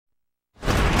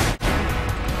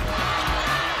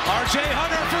R.J.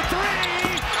 Hunter for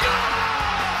three.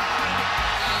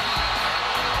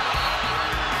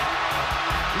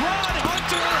 Ron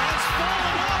Hunter has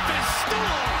fallen off his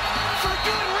stool for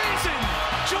good reason.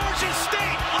 Georgia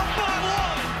State up by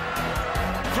one.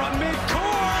 From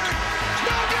midcourt,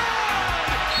 no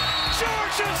good!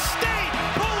 Georgia State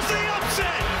pulls the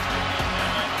upset.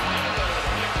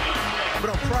 But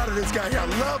I'm proud of this guy here.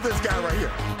 I love this guy right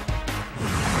here.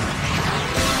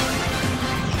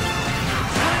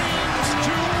 Dreams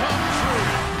to come true.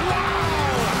 Wow!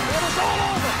 It is all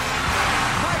over.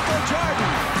 Michael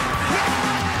Jordan.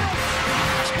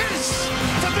 Kiss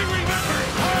to be remembered.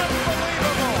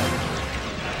 Unbelievable.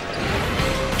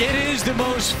 It is the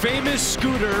most famous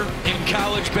scooter in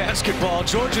college basketball.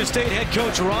 Georgia State head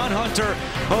coach Ron Hunter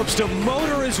hopes to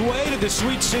motor his way to the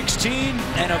Sweet 16.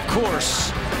 And of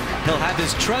course, he'll have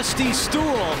his trusty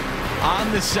stool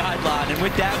on the sideline. And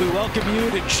with that, we welcome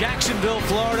you to Jacksonville,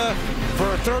 Florida for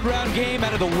a third-round game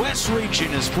out of the West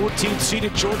region as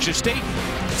 14th-seeded Georgia State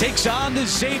takes on the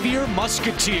Xavier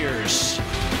Musketeers.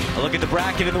 A look at the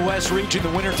bracket in the West region. The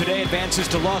winner today advances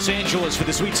to Los Angeles for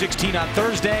the Sweet 16 on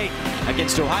Thursday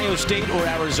against Ohio State or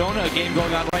Arizona, a game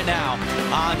going on right now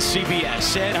on CBS.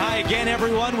 Said hi again,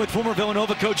 everyone, with former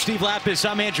Villanova coach Steve Lapis.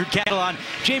 I'm Andrew Catalon.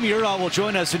 Jamie Erdahl will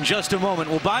join us in just a moment.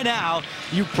 Well, by now,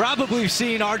 you've probably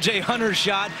seen R.J. Hunter's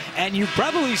shot, and you've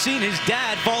probably seen his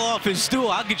dad fall off his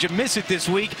stool. How could you miss it this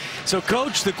week? So,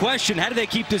 Coach, the question, how do they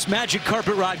keep this magic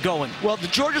carpet ride going? Well, the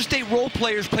Georgia State role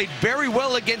players played very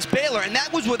well against Baylor, and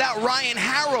that was without Ryan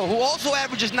Harrow, who also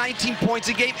averages 19 points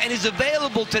a game and is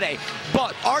available today.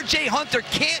 But R.J. Hunter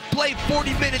can't play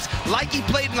 40 minutes like he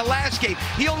played in the last game.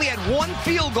 He only had one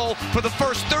field goal for the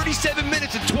first 37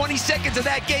 minutes and 20 seconds of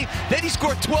that game. Then he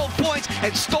scored 12 points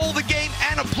and stole the game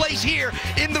and a place here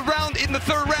in the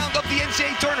third round of the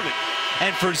NCAA Tournament.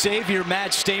 And for Xavier,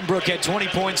 Matt Stainbrook had 20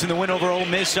 points in the win over Ole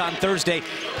Miss on Thursday.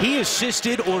 He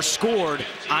assisted or scored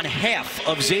on half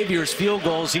of Xavier's field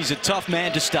goals. He's a tough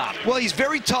man to stop. Well, he's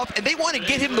very tough, and they want to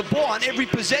get him the ball on every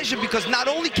possession because not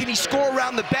only can he score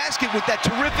around the basket with that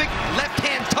terrific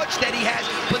left-hand touch that he has,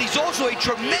 but he's also a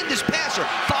tremendous passer.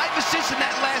 5 assists in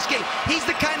that last game. He's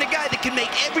the kind of guy that can make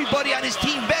everybody on his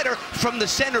team better from the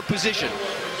center position.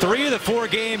 3 of the 4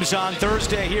 games on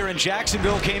Thursday here in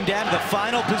Jacksonville came down to the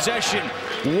final possession.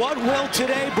 What will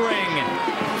today bring?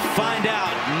 Find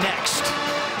out next.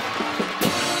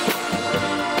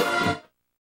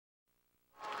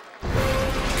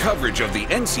 Coverage of the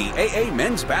NCAA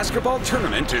Men's Basketball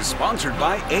Tournament is sponsored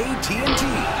by AT&T,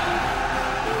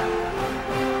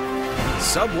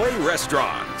 Subway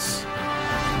Restaurants,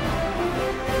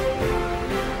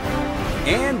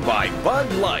 and by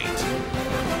Bud Light.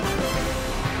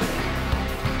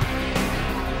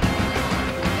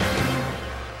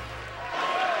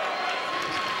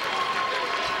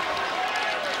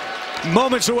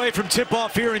 Moments away from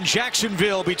tip-off here in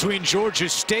Jacksonville between Georgia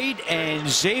State and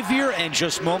Xavier, and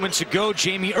just moments ago,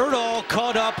 Jamie Erdahl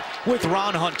caught up with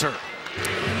Ron Hunter.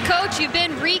 Coach, you've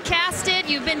been recasted.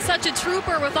 You've been such a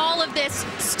trooper with all of this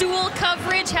stool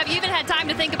coverage. Have you even had time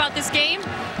to think about this game?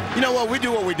 You know what? We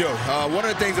do what we do. One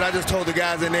of the things that I just told the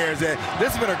guys in there is that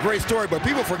this has been a great story, but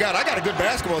people forgot I got a good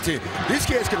basketball team. These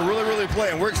kids can really, really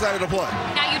play, and we're excited to play.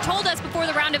 Now, you told us before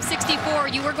the round of 64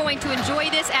 you were going to enjoy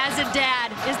this as a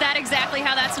dad. Is that exactly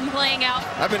how that's been playing out?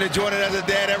 I've been enjoying it as a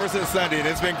dad ever since Sunday, and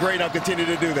it's been great. I'll continue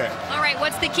to do that. All right,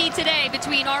 what's the key today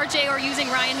between RJ or using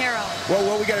Ryan Harrow? Well,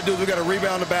 what we got to do is we got to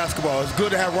rebound the basketball. It's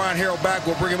good to have Ryan Harrow back.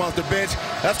 We'll bring him off the bench.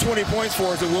 That's 20 points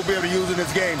for us that we'll be able to use in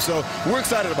this game, so we're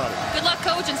excited about it. Good luck,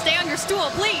 Coach, and stay on your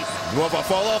stool, please. Well, if I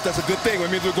fall off, that's a good thing.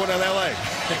 It means we're going to L.A.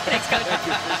 Thanks, Coach.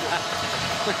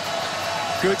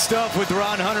 Good stuff with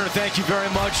Ron Hunter. Thank you very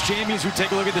much, Jamie. As we take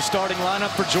a look at the starting lineup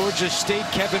for Georgia State,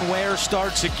 Kevin Ware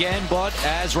starts again, but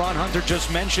as Ron Hunter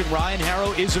just mentioned, Ryan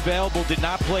Harrow is available, did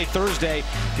not play Thursday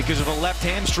because of a left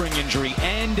hamstring injury.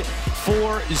 And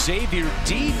for Xavier,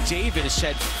 D. Davis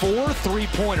had 4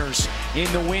 three-pointers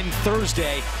in the win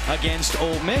Thursday against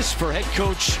Ole Miss. For head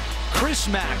coach Chris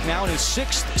Mack, now in his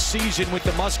 6th season with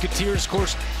the Musketeers, of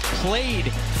course,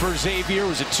 played for Xavier,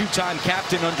 was a 2-time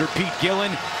captain under Pete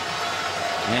Gillen.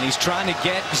 And he's trying to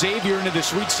get Xavier into the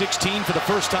Sweet 16 for the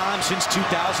first time since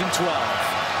 2012.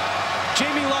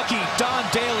 Jamie Lucky, Don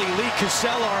Daly, Lee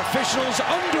Cassell, our officials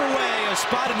underway. A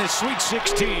spot in the Sweet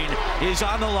 16 is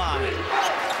on the line.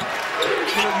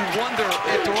 You know, you wonder,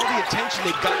 after all the attention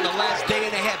they've gotten the last day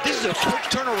and a half, this is a quick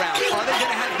turnaround. Are they going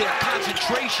to have their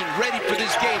concentration ready for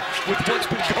this game with what's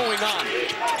been going on?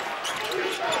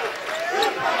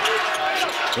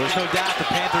 There's no doubt the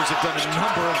Panthers have done a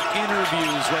number of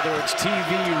interviews, whether it's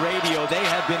TV, radio. They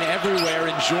have been everywhere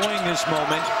enjoying this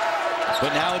moment,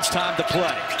 but now it's time to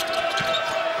play.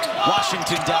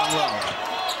 Washington down low.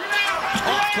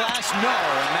 Off glass, no,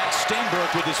 and Matt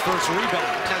Stainbrook with his first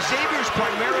rebound. Now, Xavier's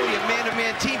primarily a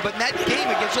man-to-man team, but in that game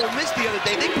against Ole Miss the other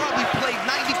day, they probably played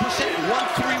 90%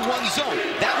 1-3-1 zone.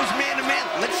 That was man-to-man.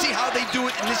 Let's see how they do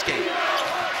it in this game.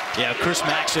 Yeah, Chris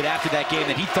Mack said after that game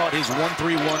that he thought his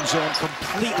 1-3-1 zone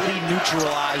completely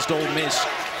neutralized Ole Miss.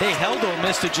 They held Ole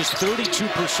Miss to just 32%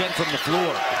 from the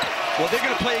floor. Well, they're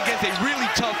going to play against a really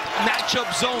tough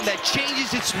matchup zone that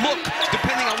changes its look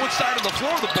depending on which side of the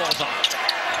floor the ball's on.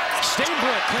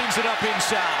 Stainbrook cleans it up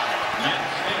inside.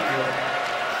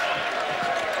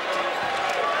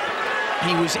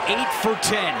 He was 8 for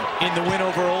 10 in the win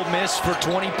over Ole Miss for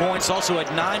 20 points. Also had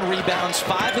 9 rebounds,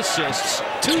 5 assists,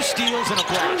 2 steals, and a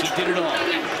block. He did it all.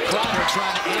 Crowder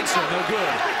trying to answer, no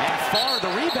good. And Farr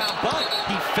the rebound, but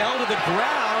he fell to the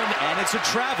ground, and it's a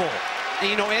travel. And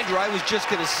you know, Andrew, I was just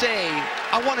going to say,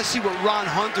 I want to see what Ron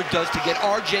Hunter does to get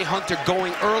R.J. Hunter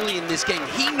going early in this game.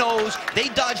 He knows they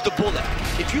dodged the bullet.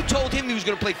 If you told him he was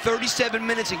going to play 37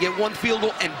 minutes and get 1 field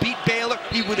goal and beat Baylor,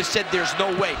 he would have said there's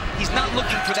no way. He's not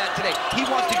looking for that today. He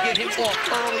wants to get him off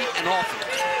early and often.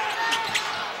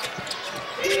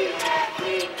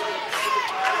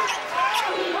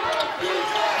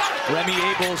 Remy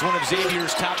Abel is one of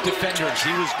Xavier's top defenders.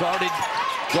 He was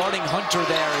guarding Hunter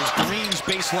there as Green's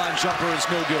baseline jumper is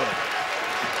no good.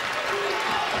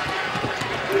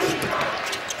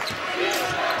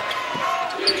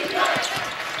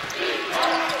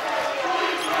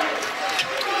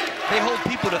 They hold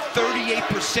people to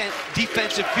 38%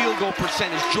 defensive field goal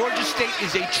percentage. Georgia State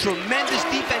is a tremendous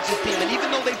defensive team, and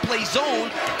even though they play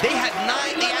zone, they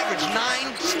average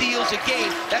 9 steals a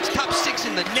game. That's top 6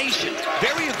 in the nation.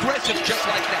 Very aggressive just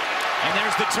like that. And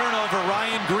there's the turnover.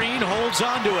 Ryan Green holds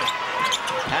on to it.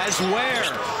 As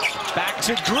Ware. Back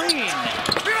to Green.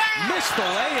 Missed the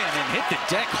lay-in and hit the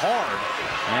deck hard.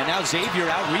 And now Xavier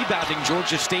out-rebounding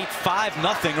Georgia State 5-0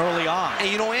 early on. And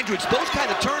you know, Andrew, it's those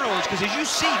kind of turnovers because as you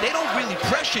see, they don't really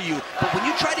pressure you. But when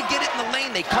you try to get it in the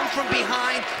lane, they come from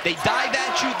behind, they dive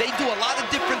at you, they do a lot of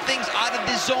different things out of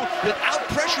this zone without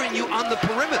pressuring you on the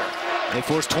perimeter. They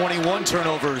forced 21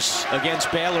 turnovers against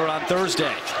Baylor on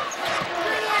Thursday.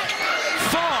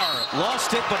 Farr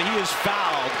lost it, but he is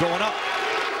fouled going up.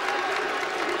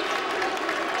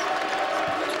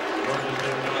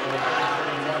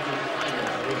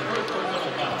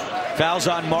 Fouls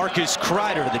on Marcus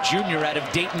Kreider, the junior out of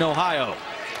Dayton, Ohio.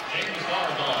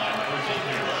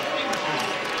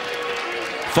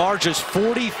 Farr just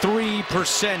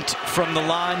 43% from the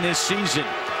line this season.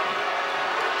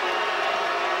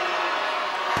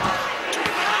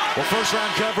 Well, first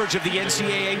round coverage of the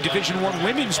NCAA Division I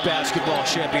Women's Basketball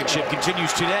Championship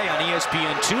continues today on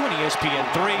ESPN2 and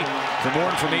ESPN3. For more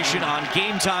information on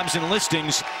game times and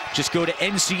listings, just go to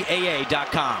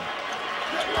ncaa.com.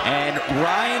 And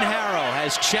Ryan Harrow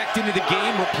has checked into the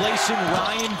game, replacing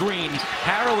Ryan Green.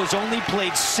 Harrow has only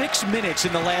played 6 minutes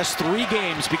in the last 3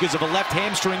 games because of a left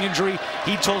hamstring injury.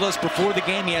 He told us before the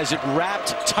game he has it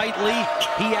wrapped tightly.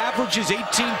 He averages 18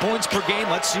 points per game.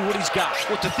 Let's see what he's got.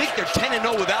 Well, to think they're 10-0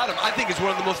 without him, I think is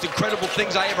one of the most incredible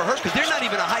things I ever heard, because they're not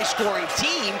even a high-scoring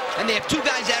team, and they have 2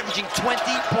 guys averaging 20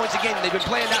 points a game. They've been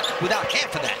playing out without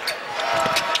half of that.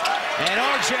 And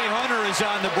R.J. Hunter is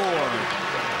on the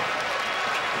board.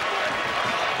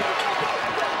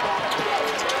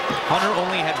 Hunter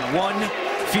only had 1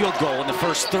 field goal in the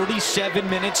first 37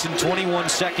 minutes and 21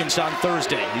 seconds on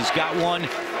Thursday. He's got one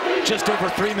just over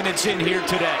 3 minutes in here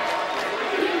today.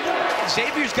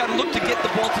 Xavier's got to look to get the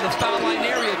ball to the foul line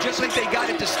area, just like they got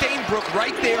it to Stainbrook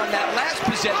right there on that last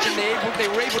possession. They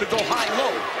were able to go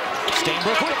high-low.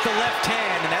 Stainbrook with the left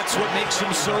hand, and that's what makes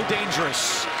him so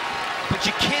dangerous. But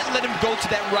you can't let him go to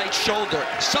that right shoulder.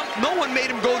 No one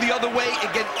made him go the other way.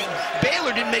 Again,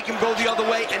 Baylor didn't make him go the other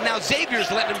way, and now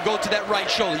Xavier's letting him go to that right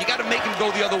shoulder. You got to make him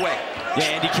go the other way.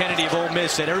 Yeah, Andy Kennedy of Ole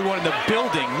Miss said everyone in the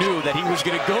building knew that he was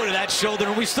going to go to that shoulder,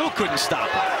 and we still couldn't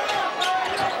stop him.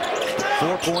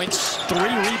 4 points, 3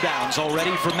 rebounds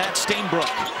already for Matt Stainbrook.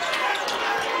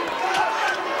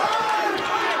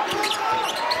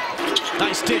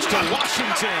 Nice dish to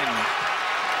Washington.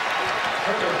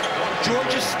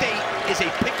 Georgia State is a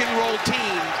pick-and-roll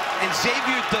team, and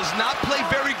Xavier does not play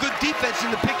very good defense in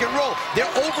the pick-and-roll. They're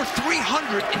over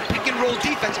 300 in pick-and-roll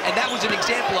defense, and that was an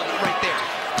example of it right there.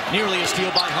 Nearly a steal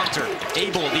by Hunter.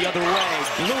 Abel the other way.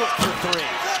 Blewett for 3.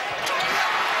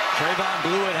 Trayvon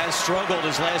Blewett has struggled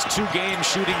his last 2 games,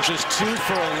 shooting just 2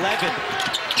 for 11.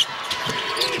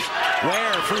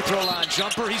 Ware, free throw line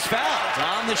jumper. He's fouled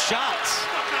on the shots.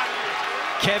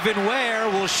 Kevin Ware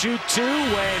will shoot 2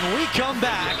 when we come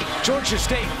back. Georgia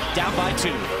State down by 2.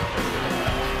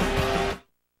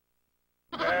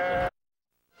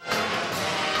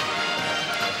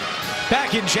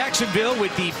 Back in Jacksonville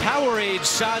with the Powerade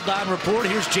sideline report,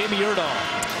 here's Jamie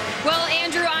Erdahl. Well,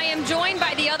 Andrew, I am joined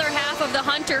by the other half of the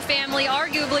Hunter family,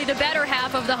 arguably the better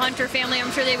half of the Hunter family,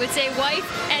 I'm sure they would say, wife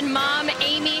and mom,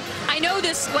 Amy. I know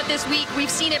this week, we've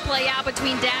seen it play out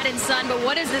between dad and son, but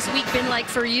what has this week been like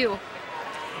for you?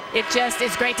 It just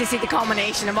is great to see the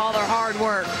culmination of all their hard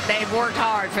work. They've worked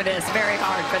hard for this, very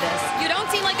hard for this. You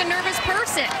don't seem like a nervous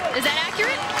person. Is that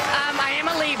accurate? I am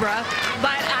a Libra,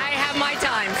 but I have my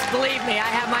times. Believe me,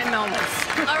 I have my moments.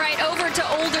 All right, over to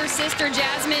older sister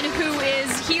Jasmine, who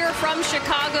is here from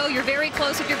Chicago. You're very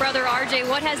close with your brother RJ.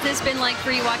 What has this been like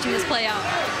for you watching this play out?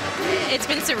 It's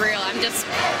been surreal. I'm just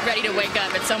ready to wake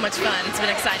up. It's so much fun. It's been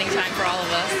an exciting time for all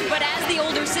of us. But as the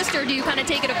older sister, do you kind of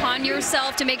take it upon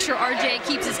yourself to make sure RJ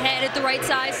keeps his head at the right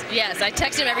size? Yes, I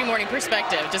text him every morning,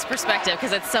 perspective,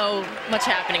 because it's so much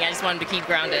happening. I just want him to keep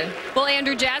grounded. Well,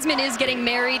 Andrew, Jasmine is getting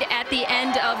married at the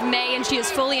end of May, and she is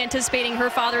fully anticipating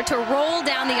her father to roll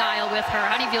down the aisle with her.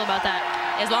 How do you feel about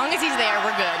that? As long as he's there,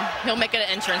 we're good. He'll make an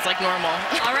entrance like normal.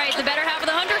 All right, the better half of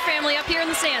the Hunter family up here in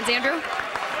the stands. Andrew?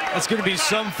 That's going to be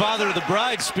some father of the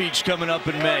bride speech coming up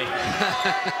in May.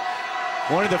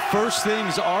 One of the first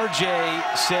things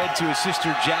RJ said to his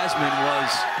sister Jasmine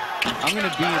was, I'm going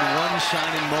to be in one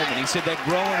shining moment. He said that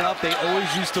growing up, they always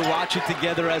used to watch it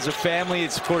together as a family.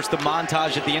 It's, of course, the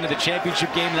montage at the end of the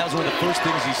championship game, and that was one of the first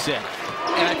things he said.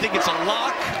 And I think it's a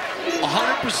lock,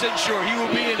 100% sure he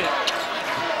will be in it.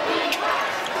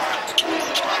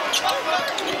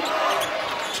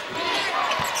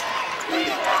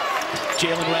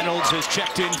 Jalen Reynolds has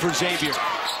checked in for Xavier.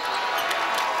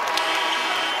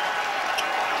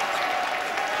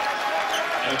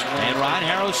 And Ryan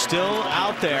Harrow still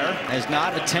out there, has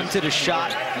not attempted a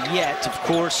shot yet. Of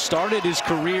course, started his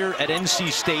career at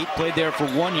NC State, played there for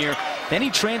 1 year. Then he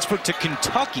transferred to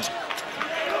Kentucky,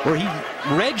 where he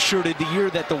redshirted the year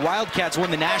that the Wildcats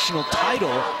won the national title,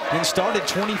 and started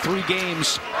 23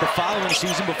 games the following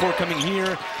season before coming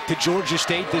here to Georgia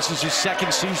State. This is his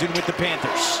second season with the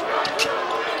Panthers.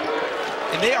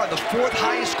 And they are the fourth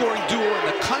highest scoring duo in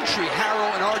the country, Harrow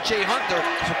and R.J. Hunter.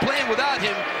 So playing without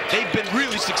him, they've been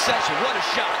really successful. What a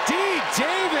shot. D.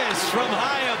 Davis from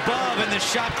high above, and the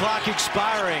shot clock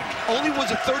expiring. Only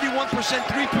was a 31%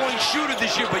 three-point shooter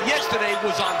this year, but yesterday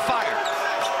was on fire.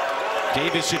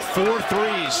 Davis hit 4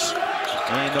 threes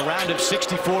in the round of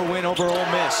 64 win over Ole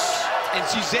Miss. And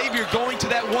see Xavier going to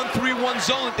that 1-3-1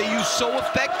 zone that they used so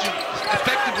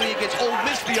effectively against Ole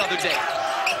Miss the other day.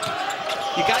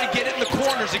 You got to get it in the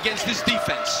corners against this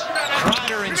defense.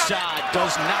 Kreider inside,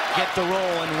 does not get the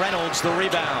roll, and Reynolds the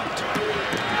rebound.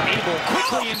 Abel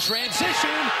quickly in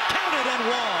transition, counted and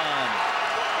one.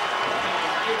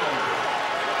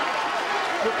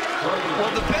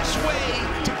 Well, the best way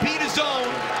to beat a zone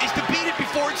is to beat it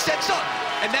before it sets up.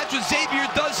 And that's what Xavier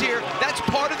does here. That's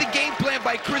part of the game plan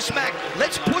by Chris Mack.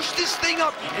 Let's push this thing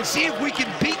up and see if we can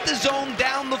beat the zone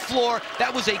down the floor.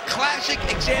 That was a classic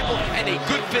example and a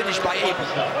good finish by Abel.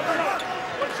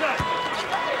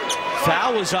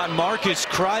 Foul was on Marcus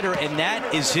Kreider, and that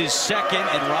is his second,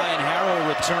 and Ryan Harrow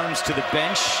returns to the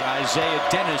bench. Isaiah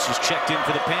Dennis is checked in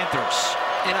for the Panthers.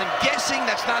 And I'm guessing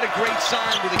that's not a great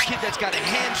sign with a kid that's got a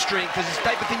hamstring, because it's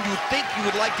the type of thing you would think you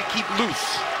would like to keep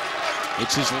loose.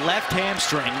 It's his left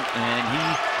hamstring, and he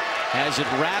has it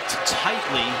wrapped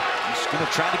tightly. He's going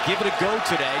to try to give it a go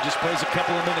today. Just plays a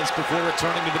couple of minutes before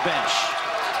returning to the bench.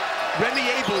 Remy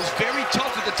Abel is very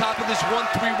tough at the top of this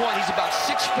 1-3-1. He's about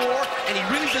 6'4", and he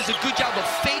really does a good job of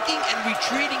faking and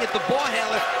retreating at the ball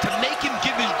handler to make him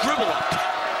give his dribble up.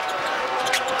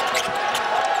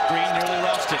 Green nearly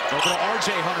lost it. Over to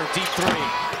R.J. Hunter, deep three.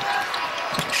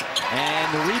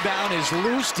 And the rebound is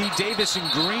loose. D. Davis and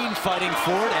Green fighting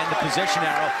for it, and the possession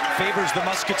arrow favors the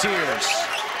Musketeers.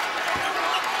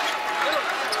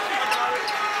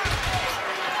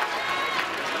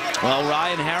 Well,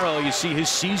 Ryan Harrow, you see his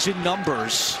season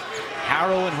numbers.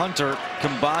 Harrow and Hunter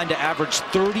combined to average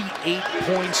 38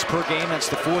 points per game. That's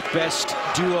the fourth best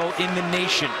duo in the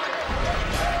nation.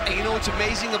 And you know what's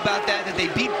amazing about that? That they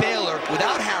beat Baylor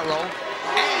without Harrow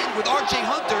and with R.J.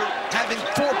 Hunter having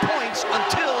 4 points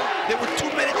until there were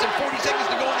 2 minutes and 40 seconds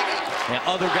to go in the game. Yeah,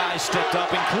 other guys stepped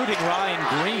up, including Ryan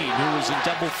Green, who was in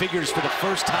double figures for the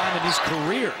first time in his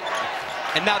career.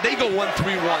 And now they go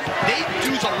 1-3-1. They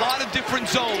use a lot of different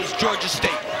zones, Georgia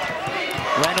State.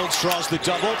 Reynolds draws the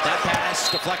double. That pass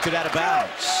deflected out of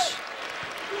bounds.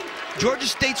 Georgia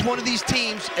State's one of these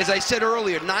teams, as I said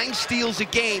earlier, 9 steals a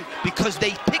game because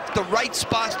they pick the right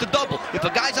spots to double. If a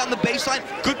guy's on the baseline,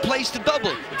 good place to double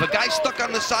him. If a guy's stuck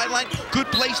on the sideline, good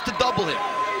place to double him.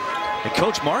 And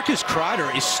Coach Marcus Kreider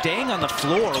is staying on the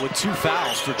floor with 2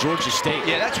 fouls for Georgia State.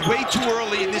 Yeah, that's way too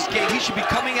early in this game. He should be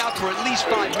coming out for at least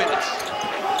 5 minutes.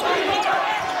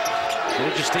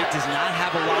 Georgia State does not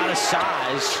have a lot of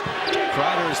size.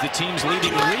 Kreider is the team's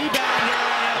leading rebounder,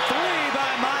 and a 3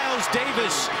 by Myles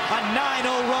Davis. A 9-0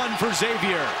 run for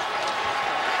Xavier.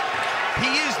 He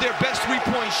is their best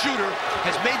three-point shooter,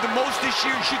 has made the most this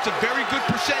year and shoots a very good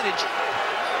percentage.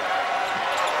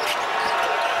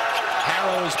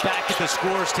 Harrow's back at the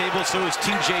scorer's table, so is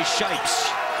TJ Shipes.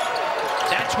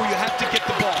 That's where you have to get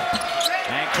the ball.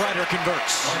 And Kreider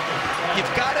converts.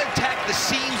 You've got to attack the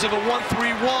seams of a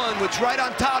 1-3-1, which right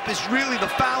on top is really the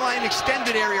foul line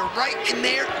extended area. Right in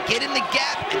there, get in the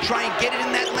gap and try and get it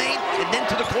in that lane, and then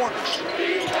to the corners.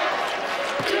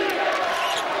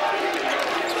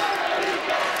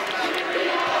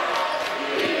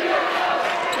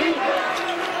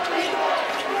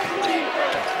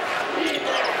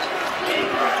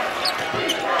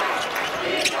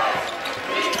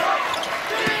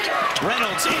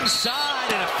 Reynolds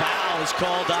inside, and a foul is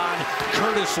called on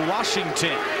Curtis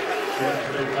Washington.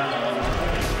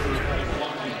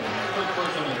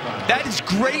 That is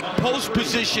great post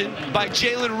position by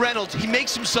Jalen Reynolds. He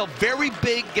makes himself very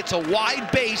big, gets a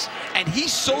wide base, and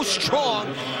he's so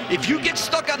strong. If you get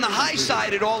stuck on the high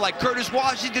side at all, like Curtis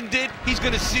Washington did, he's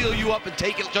going to seal you up and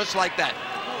take it just like that.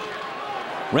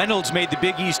 Reynolds made the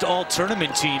Big East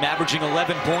All-Tournament team, averaging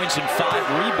 11 points and 5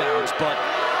 rebounds, but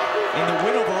in the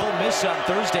win over Ole Miss on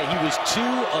Thursday, he was 2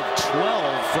 of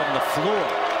 12 from the floor.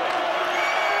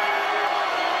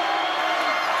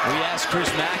 We asked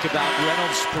Chris Mack about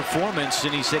Reynolds' performance,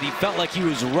 and he said he felt like he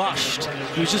was rushed.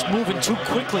 He was just moving too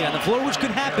quickly on the floor, which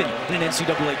could happen in an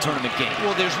NCAA tournament game.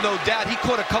 Well, there's no doubt. He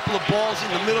caught a couple of balls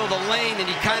in the middle of the lane, and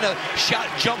he kind of shot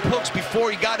jump hooks before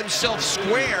he got himself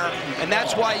square, and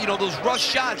that's why, you know, those rush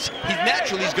shots, he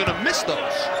naturally is going to miss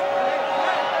those.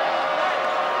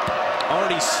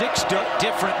 Already 6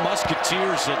 different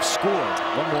Musketeers have scored.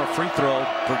 One more free throw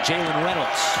for Jalen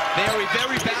Reynolds. They are a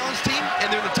very balanced team,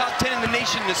 and they're in the top 10 in the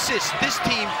nation in assists. This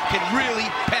team can really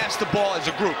pass the ball as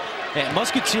a group. And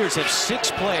Musketeers have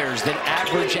 6 players that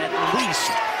average at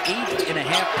least 8.5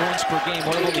 points per game.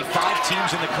 One of only 5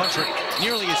 teams in the country.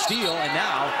 Nearly a steal, and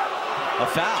now a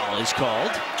foul is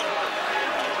called.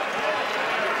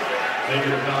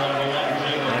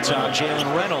 That's on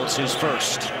Jalen Reynolds, his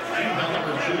first.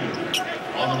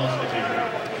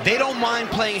 They don't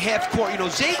mind playing half court. You know,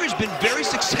 Xavier's been very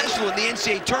successful in the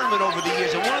NCAA tournament over the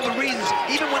years, and one of the reasons,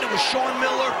 even when it was Sean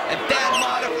Miller and Thad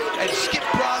Matta and Skip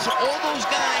Braza, all those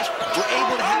guys were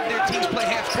able to have their teams play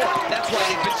half court. That's why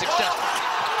they've been successful.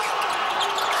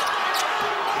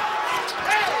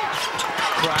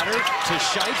 Kreider to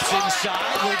Shipes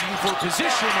inside, looking for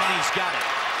position, and he's got it.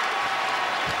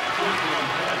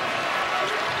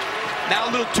 Now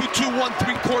a little 2-2-1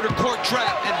 3/4 court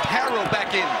trap, and Harrow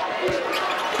back in.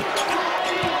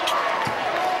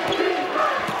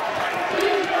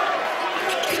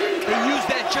 They use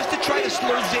that just to try to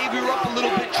slow Xavier up a little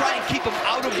bit, try and keep them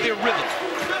out of their rhythm.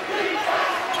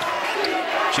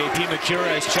 JP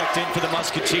Macura has checked in for the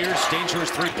Musketeers.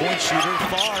 Dangerous three-point shooter.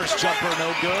 Farr's jumper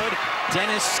no good.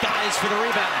 Dennis skies for the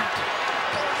rebound.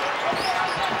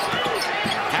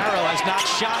 Harrow has not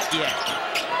shot yet.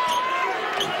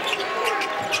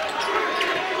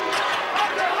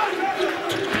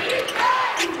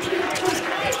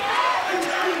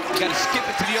 Got to skip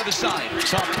it to the other side.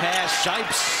 Tough pass.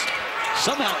 Shipes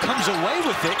somehow comes away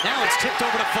with it. Now it's tipped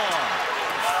over to Farr.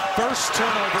 First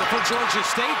turnover for Georgia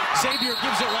State. Xavier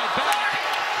gives it right back.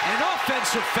 And an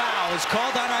offensive foul is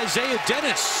called on Isaiah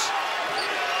Dennis.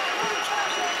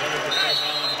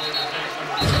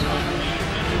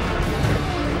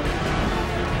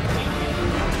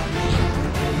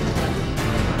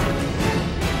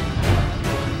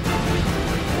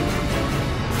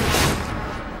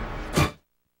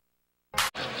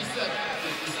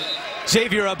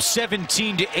 Xavier up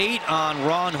 17-8 on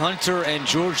Ron Hunter and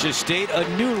Georgia State. A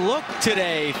new look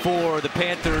today for the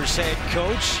Panthers head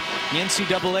coach. The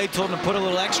NCAA told him to put a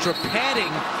little extra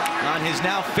padding on his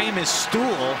now famous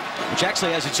stool, which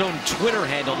actually has its own Twitter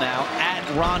handle now, at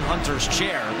Ron Hunter's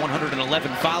chair.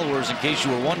 111 followers, in case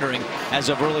you were wondering, as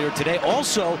of earlier today.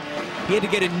 Also, he had to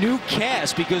get a new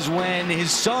cast because when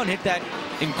his son hit that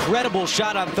incredible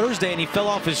shot on Thursday and he fell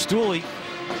off his stool, he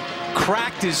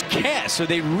cracked his cast, so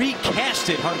they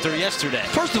recasted Hunter yesterday.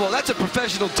 First of all, that's a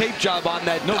professional tape job on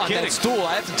that, that stool.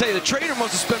 I have to tell you, the trainer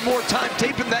must have spent more time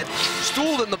taping that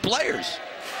stool than the players.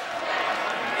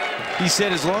 He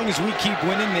said, as long as we keep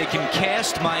winning, they can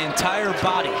cast my entire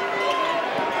body.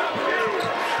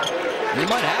 He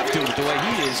might have to with the way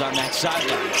he is on that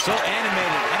sideline. So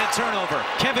animated, and a turnover.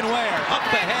 Kevin Ware, up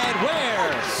ahead,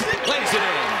 Ware lays it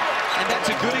in. And that's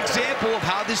a good example of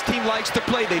how this team likes to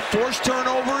play. They force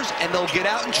turnovers, and they'll get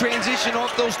out and transition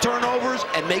off those turnovers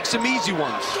and make some easy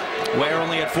ones. Ware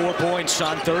only had 4 points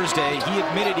on Thursday. He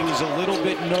admitted he was a little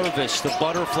bit nervous. The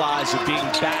butterflies of being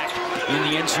back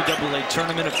in the NCAA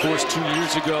Tournament. Of course, 2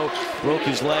 years ago, broke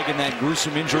his leg in that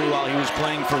gruesome injury while he was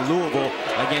playing for Louisville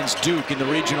against Duke in the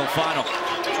regional final.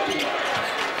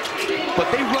 But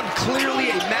they run clearly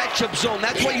a matchup zone.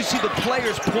 That's why you see the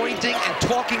players pointing and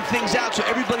talking things out so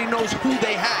everybody knows who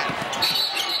they have.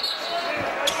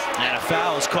 And a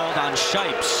foul is called on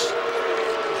Shipes.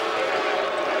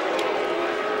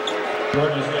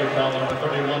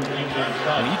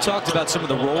 And you talked about some of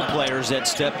the role players that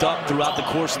stepped up throughout the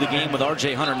course of the game with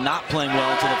R.J. Hunter not playing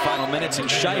well until the final minutes, and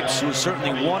Shipes was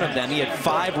certainly one of them. He had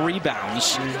 5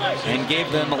 rebounds and gave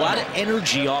them a lot of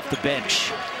energy off the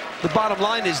bench. The bottom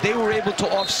line is they were able to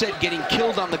offset getting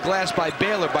killed on the glass by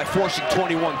Baylor by forcing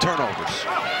 21 turnovers.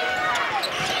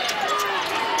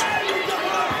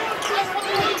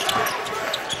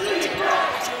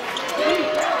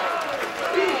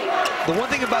 The one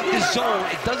thing about this zone,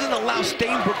 it doesn't allow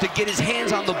Stainbrook to get his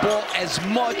hands on the ball as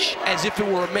much as if it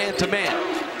were a man-to-man.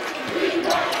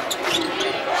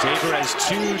 Xavier has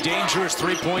 2 dangerous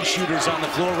three-point shooters on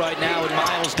the floor right now with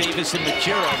Myles, Davis, and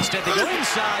Mikura. Instead, they go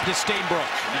inside to Stainbrook.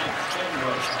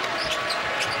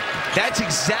 That's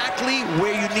exactly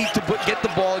where you need to get the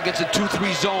ball against a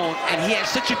 2-3 zone, and he has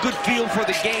such a good feel for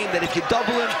the game that if you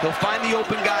double him, he'll find the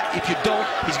open guy. If you don't,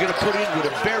 he's going to put it in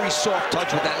with a very soft touch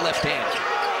with that left hand.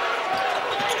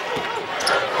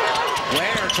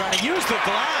 Ware trying to use the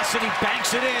glass, and he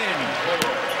banks it in.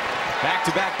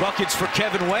 Back-to-back buckets for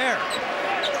Kevin Ware.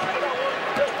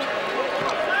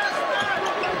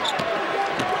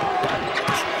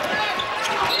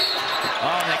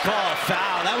 Oh, they call a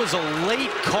foul. That was a late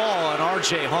call on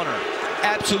R.J. Hunter.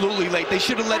 Absolutely late. They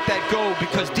should have let that go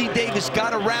because D. Davis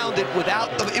got around it without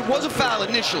it was a foul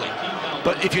initially.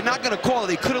 But if you're not going to call it,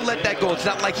 they could have let that go. It's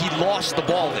not like he lost the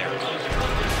ball there.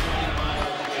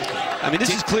 I mean,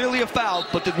 this is clearly a foul,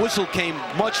 but the whistle came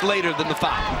much later than the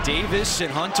foul. Davis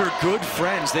and Hunter, good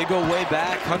friends. They go way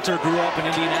back. Hunter grew up in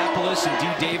Indianapolis, and D.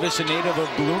 Davis, a native of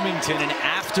Bloomington. And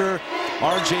after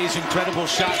R.J.'s incredible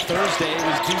shot Thursday, it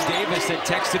was D. Davis that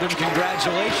texted him,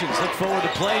 congratulations, look forward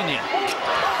to playing you.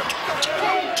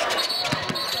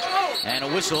 And a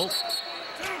whistle.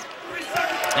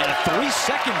 And a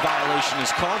 3-second violation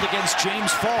is called against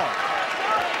James Farr.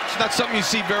 It's not something you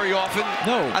see very often.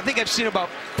 No. I think I've seen about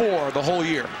 4 the whole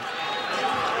year.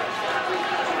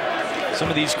 Some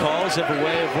of these calls have a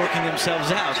way of working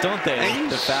themselves out, don't they?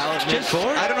 The foul at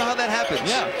midcourt. I don't know how that happens.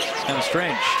 Yeah, it's kind of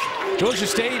strange. Georgia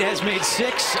State has made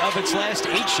 6 of its last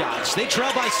 8 shots. They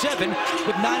trail by 7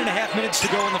 with 9.5 minutes to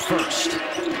go in the first.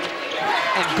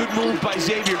 And good move by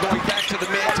Xavier going back to the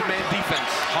man-to-man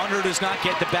defense. Hunter does not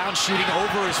get the bounce, shooting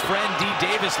over his friend D.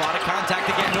 Davis. A lot of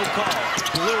contact again, no call.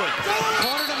 Blewett,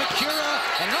 corner to Mikura,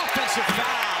 and an offensive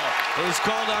foul is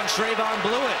called on Trayvon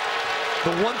Blewett.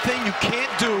 The one thing you can't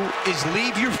do is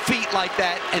leave your feet like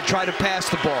that and try to pass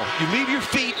the ball. You leave your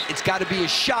feet, it's got to be a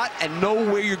shot and know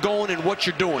where you're going and what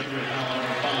you're doing.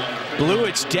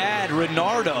 Blewett's dad,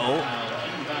 Renardo,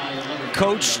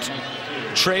 coached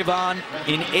Trayvon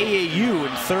in AAU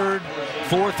in 3rd,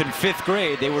 4th, and 5th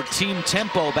grade. They were team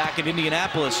tempo back in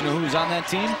Indianapolis. You know who was on that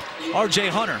team? R.J.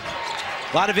 Hunter.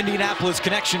 A lot of Indianapolis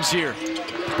connections here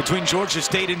between Georgia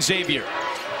State and Xavier.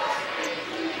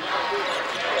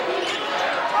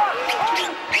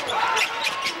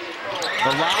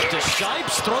 The lob to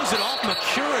Shipes, throws it off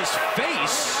Mikura's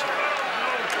face.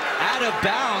 Out of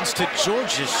bounds to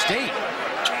Georgia State.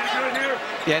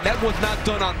 Yeah, that was not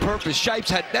done on purpose. Shipes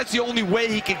that's the only way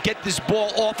he could get this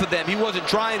ball off of them. He wasn't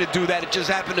trying to do that. It just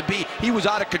happened to be, he was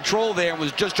out of control there and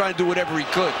was just trying to do whatever he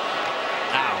could.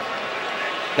 Ow.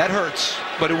 That hurts,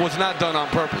 but it was not done on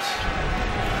purpose.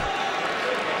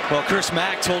 Well, Chris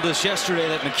Mack told us yesterday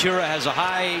that Mikura has a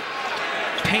high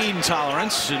pain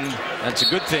tolerance, and that's a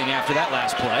good thing after that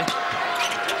last play.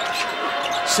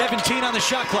 17 on the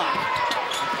shot clock.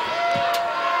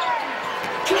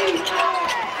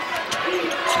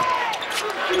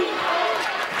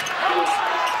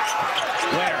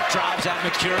 Ware drives at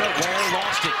Mikura. Ware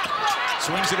lost it.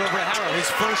 Swings it over to Harrow. His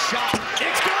first shot.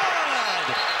 It's good!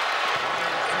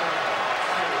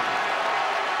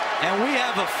 And we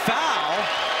have a foul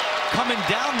coming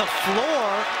down the floor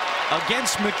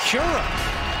against Mikura.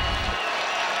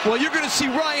 Well, you're going to see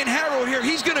Ryan Harrow here.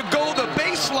 He's going to go the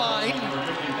baseline.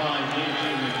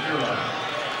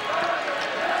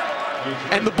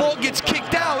 And the ball gets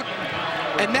kicked out.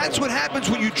 And that's what happens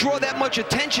when you draw that much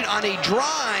attention on a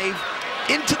drive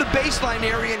into the baseline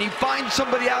area and he finds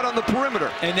somebody out on the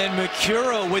perimeter. And then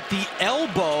Mikura with the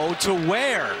elbow to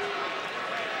Ware.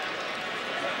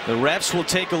 The refs will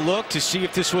take a look to see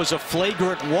if this was a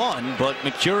flagrant one, but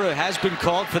Mikura has been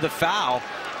called for the foul.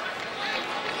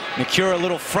 Mikura a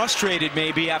little frustrated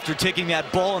maybe after taking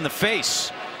that ball in the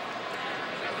face.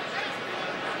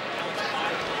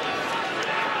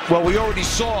 Well, we already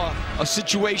saw a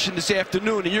situation this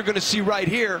afternoon, and you're going to see right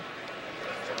here.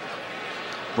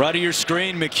 Right of your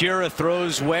screen, Mikura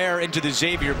throws Ware into the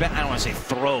Xavier bench. I don't want to say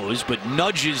throws, but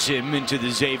nudges him into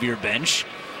the Xavier bench.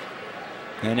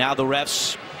 And now the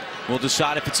refs will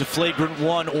decide if it's a flagrant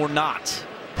one or not.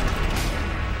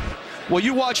 Well,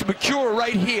 you watch Mikura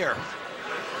right here.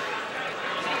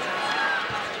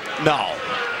 No,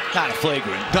 not a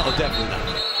flagrant. No, definitely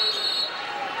not.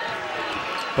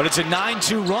 But it's a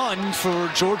 9-2 run for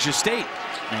Georgia State.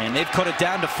 And they've cut it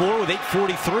down to 4 with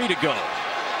 8:43 to go.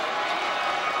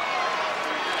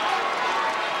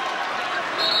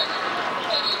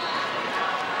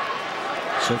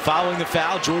 So following the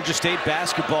foul, Georgia State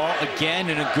basketball again,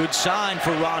 and a good sign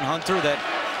for Ron Hunter that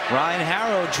Ryan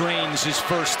Harrow drains his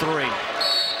first 3.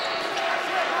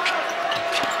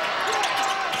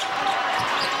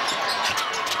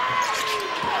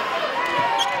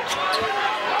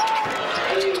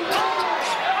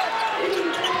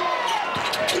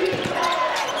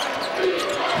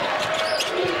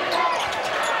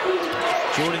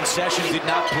 Jordan Sessions did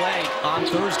not play on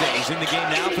Thursday. He's in the game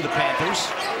now for the Panthers.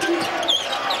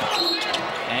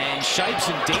 And Shipes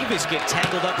and Davis get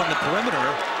tangled up on the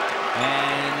perimeter.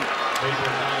 And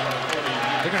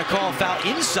they're going to call a foul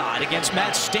inside against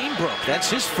Matt Stainbrook. That's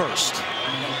his first.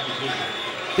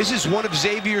 This is one of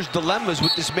Xavier's dilemmas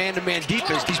with this man-to-man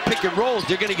defense. These pick and rolls,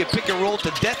 they're going to get pick and roll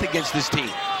to death against this team.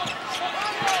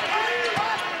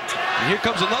 And here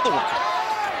comes another one.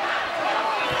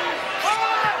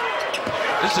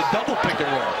 This is a double pick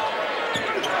and roll.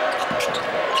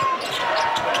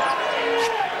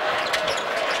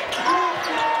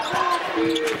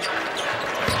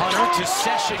 Hunter to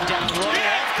Session down low,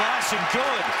 off glass and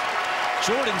good.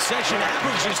 Jordan Session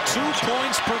averages 2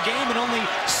 points per game and only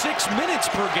 6 minutes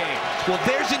per game. Well,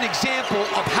 there's an example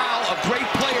of how a great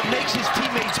player makes his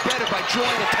teammates better by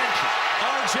drawing attention.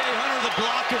 R.J. Hunter, the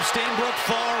block of Stainbrook,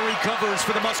 far recovers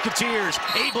for the Musketeers.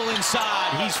 Abel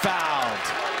inside, he's fouled.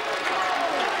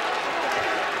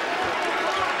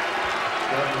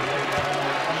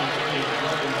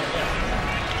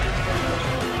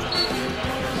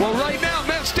 Well, right now,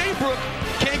 Matt Stainbrook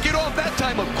can't get off that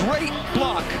time. A great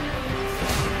block.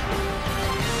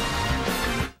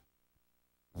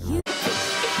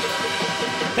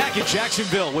 Back in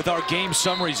Jacksonville with our game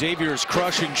summary. Xavier is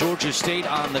crushing Georgia State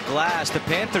on the glass. The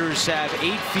Panthers have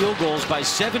 8 field goals by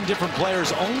 7 different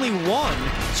players. Only 1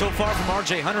 so far from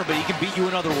R.J. Hunter, but he can beat you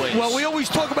in other ways. Well, we always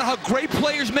talk about how great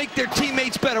players make their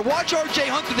teammates better. Watch R.J.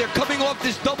 Hunter there coming off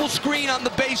this double screen on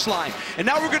the baseline. And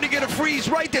now we're going to get a freeze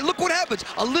right there. Look what happens.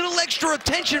 A little extra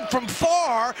attention from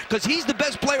Farr, because he's the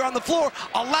best player on the floor,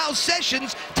 allows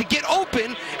Sessions to get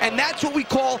open, and that's what we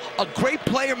call a great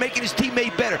player making his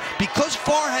teammate better. Because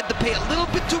Farr had to pay a little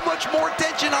bit too much more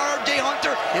attention on R.J.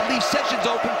 Hunter, it leaves Sessions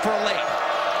open for a layup.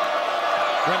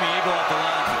 Remy Abel off the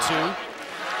line for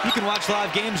 2. You can watch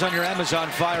live games on your Amazon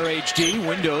Fire HD,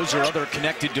 Windows, or other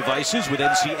connected devices with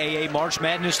NCAA March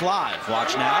Madness Live.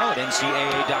 Watch now at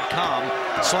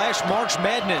ncaa.com/March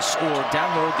Madness or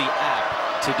download the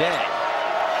app today.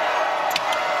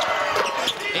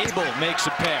 Abel makes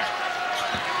a pair.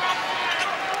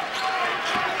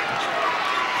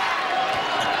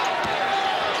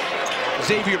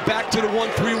 Xavier back to the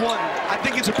 1-3-1. I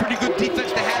think it's a pretty good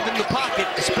defense to have in the pocket,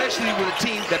 especially with a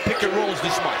team that pick and rolls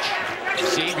this much.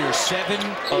 Xavier 7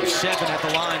 of 7 at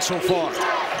the line so far.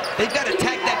 They've got to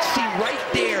attack that seam right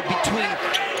there between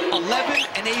 11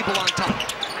 and Abel on top.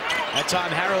 That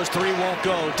time Harrow's 3 won't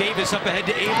go. Davis up ahead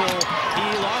to Abel. He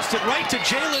lost it right to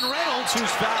Jalen Reynolds,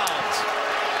 who's fouled.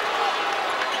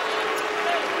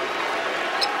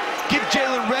 Give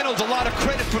Jalen Reynolds a lot of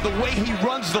credit for the way he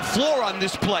runs the floor on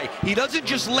this play. He doesn't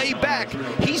just lay back.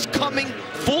 He's coming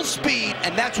full speed,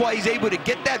 and that's why he's able to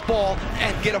get that ball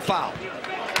and get a foul.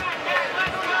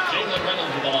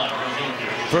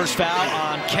 First foul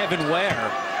on Kevin Ware.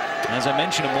 As I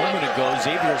mentioned a moment ago,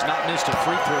 Xavier has not missed a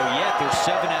free throw yet. They're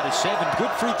 7 out of 7.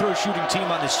 Good free throw shooting team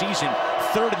on the season.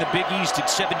 3rd in the Big East at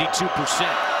 72%.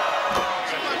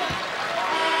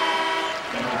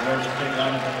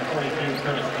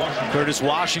 Curtis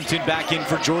Washington back in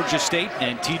for Georgia State,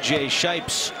 and T.J.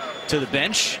 Shipes to the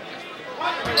bench.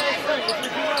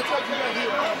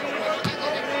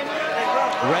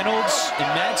 Reynolds and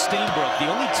Matt Stainbrook, the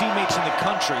only teammates in the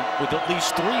country with at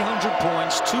least 300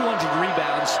 points, 200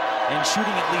 rebounds, and shooting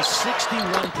at least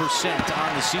 61% on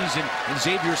the season. And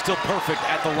Xavier still perfect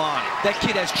at the line. That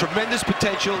kid has tremendous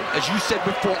potential. As you said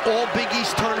before, all Big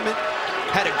East tournament,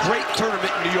 had a great tournament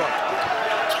in New York.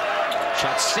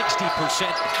 Shot 60%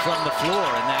 from the floor,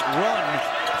 and that run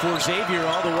for Xavier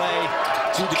all the way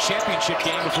to the championship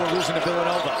game before losing to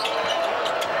Villanova.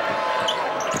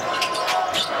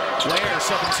 Ware,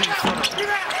 17-footer.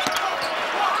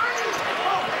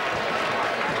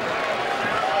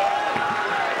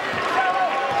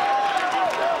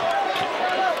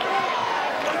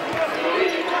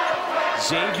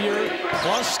 Xavier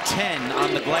plus 10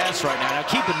 on the glass right now. Now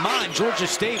keep in mind, Georgia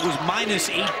State was minus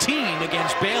 18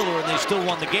 against Baylor, and they still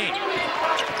won the game.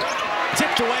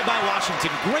 Tipped away by Washington.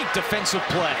 Great defensive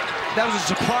play. That was a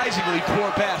surprisingly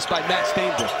poor pass by Matt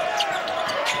Stainbrook.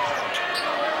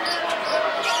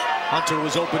 Hunter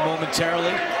was open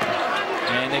momentarily,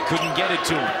 and they couldn't get it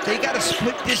to him. They got to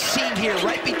split this scene here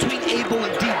right between Abel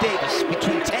and D. Davis,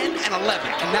 between 10 and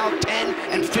 11, and now 10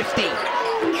 and 15.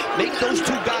 Make those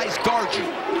two guys guard you.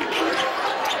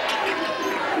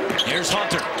 Here's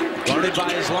Hunter, guarded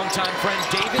by his longtime friend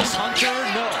Davis. Hunter,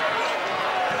 no.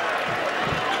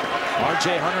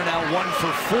 R.J. Hunter now 1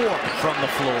 for 4 from the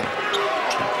floor.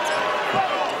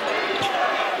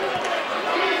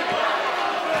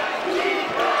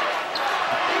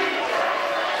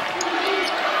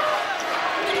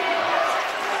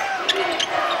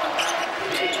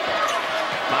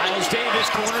 Myles Davis,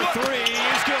 corner 3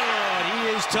 is good. He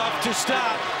is tough to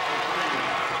stop.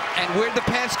 And where'd the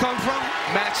pass come from?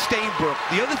 Matt Stainbrook.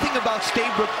 The other thing about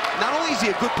Stainbrook, not only is he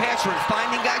a good passer in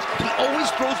finding guys, he always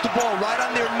throws the ball right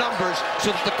on their numbers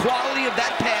so that the quality of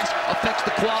that pass affects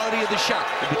the quality of the shot.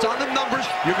 If it's on the numbers,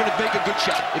 you're going to make a good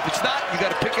shot. If it's not, you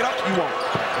got to pick it up, you won't.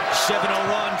 7-0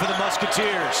 run for the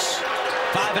Musketeers.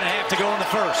 5.5 to go in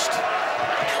the first.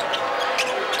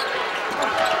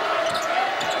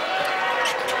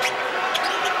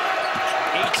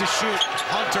 To shoot.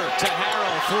 Hunter to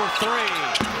Harrell for 3.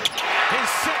 His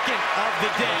second of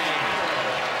the day.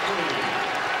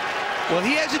 Well,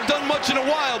 he hasn't done much in a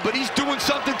while, but he's doing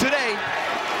something today.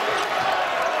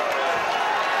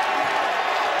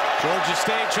 Georgia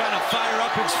State trying to fire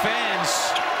up its fans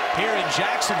here in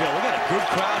Jacksonville. We got a good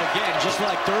crowd again, just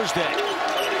like Thursday.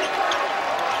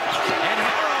 And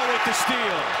Harrell with the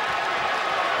steal.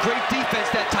 Great defense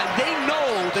that time. They know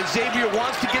that Xavier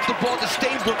wants to get the ball to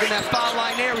Stainbrook in that foul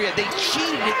line area. They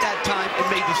cheated at that time and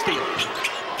made the steal.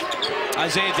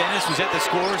 Isaiah Dennis was at the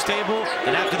scorer's table,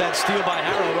 and after that steal by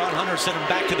Harrell, Ron Hunter sent him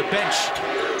back to the bench.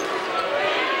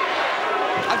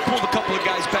 I've pulled a couple of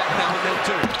guys back now and then,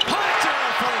 too. Hunter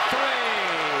for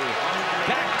 3.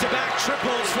 Back-to-back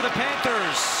triples for the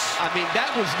Panthers. I mean, that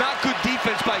was not good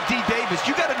defense by D. Davis.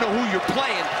 You got to know who you're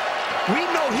playing. We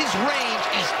know his range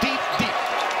is deep, deep.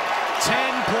 10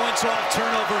 points off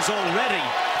turnovers already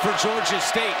for Georgia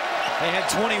State. They had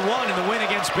 21 in the win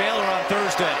against Baylor on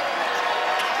Thursday.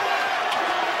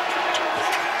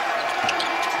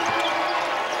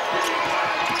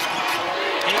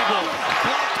 Abel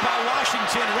blocked by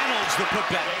Washington. Reynolds the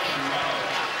putback.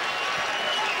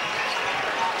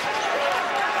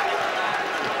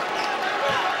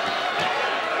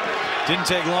 Didn't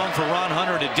take long for Ron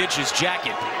Hunter to ditch his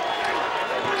jacket.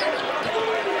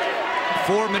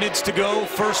 4 minutes to go,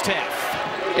 first half.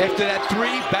 After that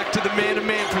 3, back to the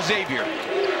man-to-man for Xavier.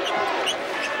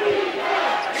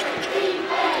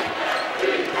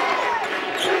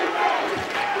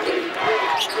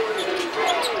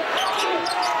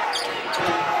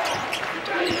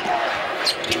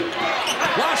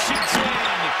 Washington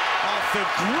off the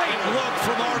great look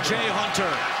from R.J.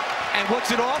 Hunter. And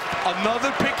what's it off?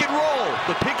 Another pick and roll.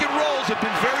 The pick and rolls have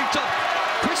been very tough.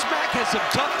 Chris Mack has some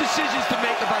tough decisions to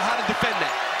make about how to defend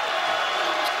that.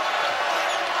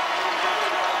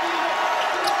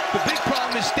 The big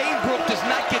problem is Stainbrook does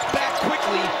not get back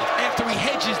quickly after he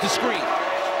hedges the screen.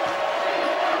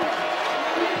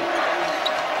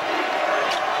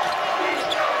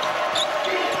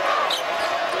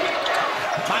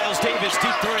 Myles Davis,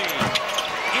 deep 3.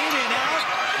 In and out,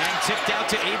 and tipped out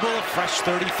to Abel, a fresh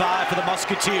 35 for the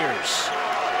Musketeers.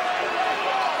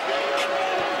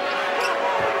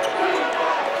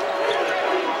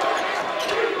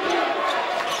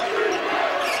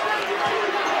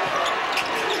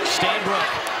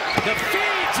 The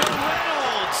feed to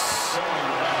Reynolds.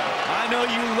 I know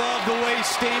you love the way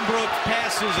Stainbrook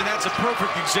passes, and that's a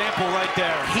perfect example right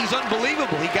there. He's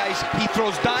unbelievable. He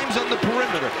throws dimes on the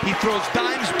perimeter. He throws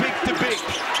dimes big to big.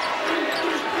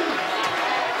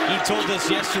 He told us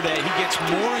yesterday he gets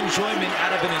more enjoyment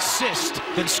out of an assist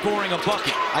than scoring a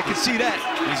bucket. I can see that.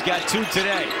 He's got 2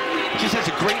 today. Just has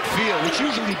a great feel, which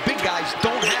usually big guys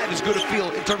don't have as good a feel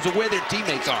in terms of where their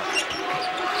teammates are.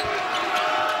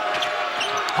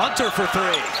 Hunter for 3.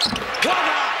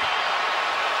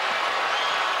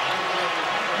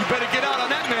 You better get out on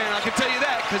that man, I can tell you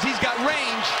that, because he's got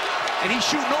range, and he's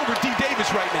shooting over D. Davis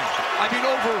right now. I mean,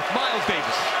 over Myles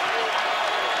Davis.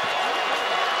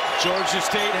 Georgia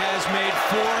State has made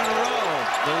 4 in a row.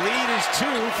 The lead is 2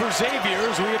 for Xavier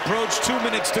as we approach 2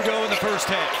 minutes to go in the first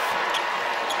half.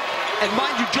 And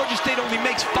mind you, Georgia State only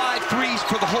makes 5 threes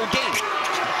for the whole game.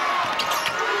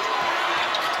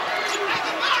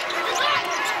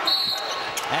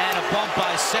 And a bump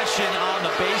by Session on the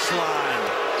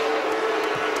baseline.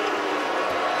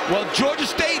 Well, Georgia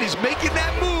State is making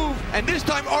that move, and this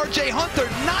time R.J. Hunter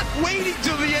not waiting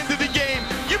till the end of the game.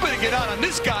 You better get out on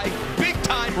this guy,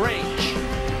 big-time range.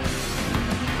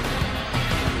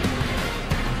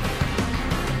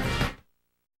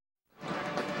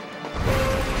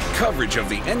 Coverage of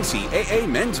the NCAA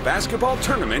Men's Basketball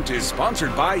Tournament is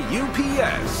sponsored by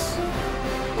UPS,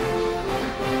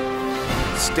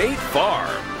 State Farm,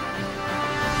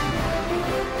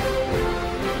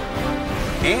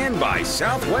 and by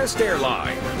Southwest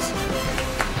Airlines.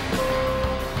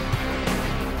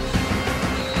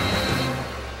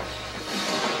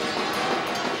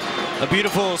 A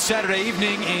beautiful Saturday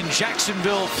evening in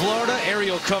Jacksonville, Florida.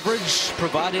 Aerial coverage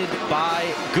provided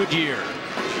by Goodyear.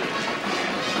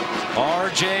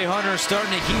 R.J. Hunter starting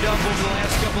to heat up over the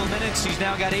last couple of minutes. He's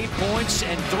now got 8 points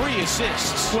and 3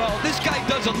 assists. Well, this guy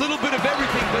does a little bit of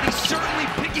everything, but he's certainly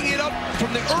picking it up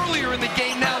from the earlier in the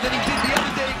game now than he did the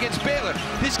other day against Baylor.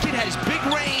 This kid has big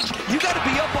range. You got to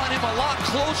be up on him a lot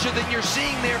closer than you're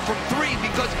seeing there from 3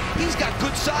 because he's got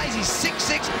good size. He's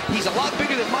 6'6". He's a lot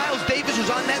bigger than Myles Davis, who's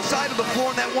on that side of the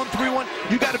floor in that 1-3-1.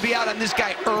 You got to be out on this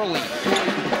guy early.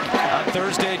 On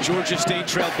Thursday, Georgia State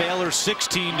trailed Baylor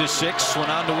 16-6, went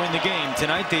on to win the game.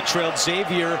 Tonight, they trailed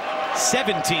Xavier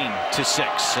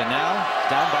 17-6, and now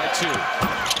down by 2.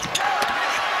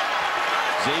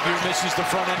 Xavier misses the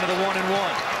front end of the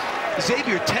 1-and-1.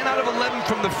 Xavier 10 out of 11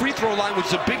 from the free throw line, which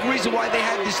is a big reason why they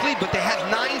had this lead, but they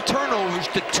have 9 turnovers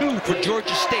to 2 for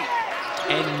Georgia State.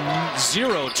 And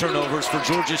 0 turnovers for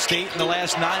Georgia State in the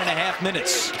last 9.5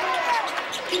 minutes.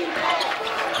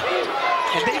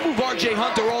 And they move R.J.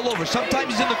 Hunter all over.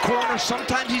 Sometimes he's in the corner,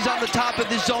 sometimes he's on the top of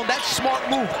this zone. That's a smart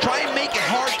move. Try and make it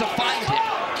hard to find him.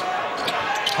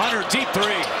 Hunter, deep 3.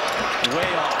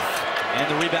 Way off. And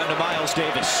the rebound to Myles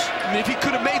Davis. I mean, if he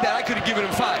could have made that, I could have given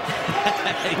him 5.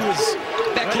 He was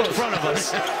that right close in front of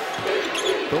us.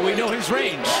 But we know his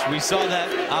range. We saw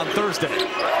that on Thursday.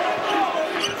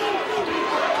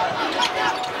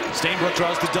 Stainbrook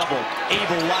draws the double.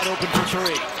 Abel wide open for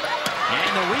 3.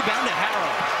 And the rebound to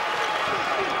Harrow.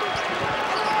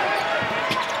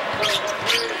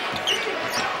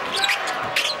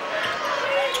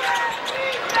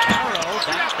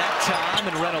 That time,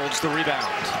 and Reynolds the rebound.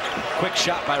 Quick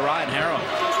shot by Ryan Harrow.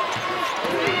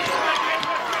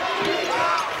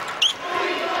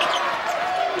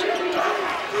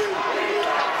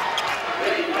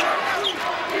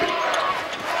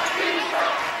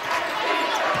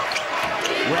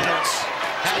 Reynolds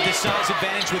had the size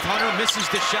advantage with Hunter, misses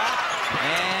the shot,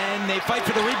 and they fight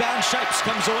for the rebound. Shipes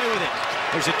comes away with it.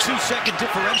 There's a 2-second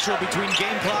differential between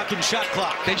game clock and shot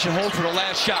clock. They should hold for the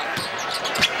last shot.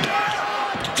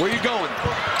 Where you going?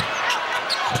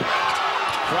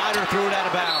 Ryder threw it out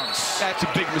of bounds. That's a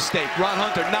big mistake. Ron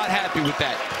Hunter not happy with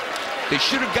that. They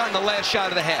should have gotten the last shot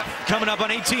of the half. Coming up on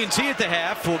AT&T at the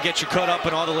half, we'll get you caught up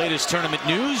on all the latest tournament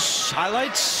news,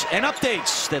 highlights, and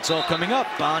updates. That's all coming up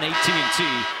on AT&T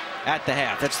at the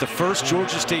half. That's the first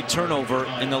Georgia State turnover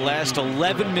in the last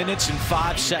 11 minutes and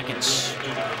 5 seconds.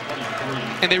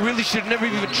 And they really should have never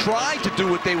even tried to do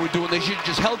what they were doing. They should have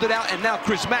just held it out. And now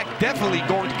Chris Mack definitely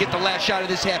going to get the last shot of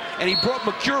this half. And he brought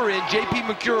Mercure in, J.P.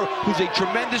 Mercure, who's a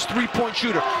tremendous three-point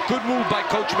shooter. Good move by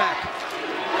Coach Mack.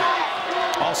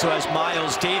 Also has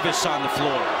Myles Davis on the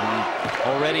floor,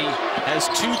 who already has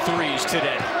 2 threes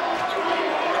today.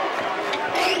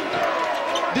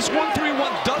 This 1-3-1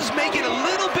 does make it a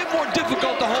little bit more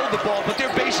difficult to hold the ball, but they're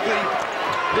basically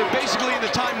in the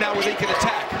time now where they can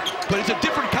attack. But it's a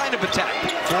different kind of attack.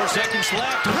 4 seconds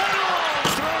left.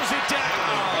 Reynolds throws it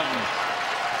down.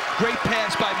 Great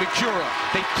pass by Mercure.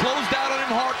 They closed out on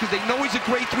him hard because they know he's a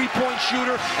great three-point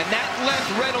shooter, and that left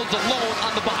Reynolds alone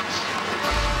on the box.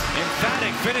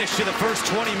 Emphatic finish to the first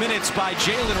 20 minutes by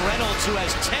Jalen Reynolds, who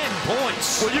has 10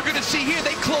 points. Well, you're going to see here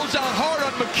they close out hard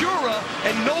on Mercura,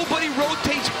 and nobody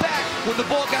rotates back when the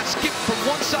ball got skipped from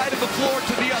one side of the floor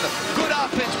to the other. Good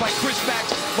offense by Chris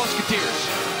Mack's Musketeers.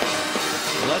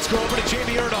 Let's go over to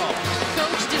Xavier.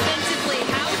 Coach, defensively,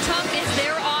 how tough is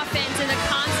their offense in a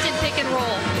constant pick and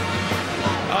roll?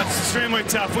 It's extremely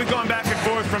tough. We've gone back and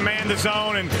forth from man to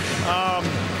zone, and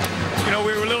you know,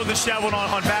 we were a little disheveled on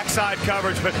backside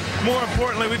coverage, but more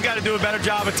importantly, we've got to do a better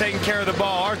job of taking care of the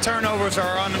ball. Our turnovers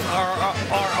are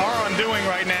undoing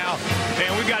right now,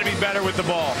 and we've got to be better with the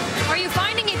ball. Are you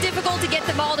finding it difficult to get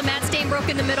the ball to Matt Stainbrook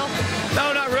in the middle?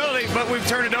 No, not really, but we've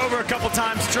turned it over a couple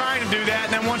times trying to do that,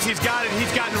 and then once he's got it,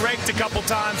 he's gotten raked a couple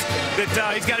times that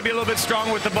he's got to be a little bit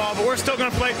stronger with the ball, but we're still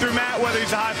going to play through Matt, whether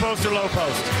he's a high post or low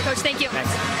post. Coach, thank you.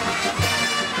 Thanks.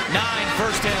 9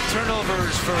 first-half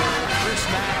turnovers for Chris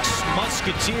Mack's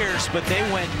Musketeers, but they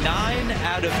went 9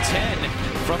 out of 10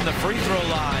 from the free throw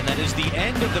line. That is the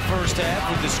end of the first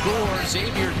half with the score: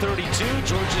 Xavier 32,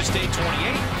 Georgia State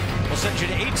 28. We'll send you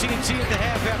to AT&T at the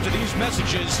half after these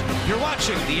messages. You're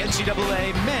watching the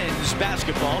NCAA Men's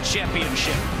Basketball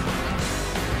Championship.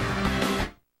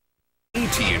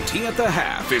 AT&T at the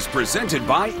half is presented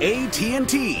by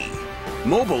AT&T.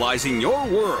 Mobilizing your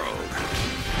world.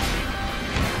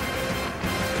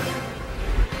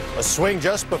 A swing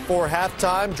just before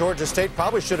halftime. Georgia State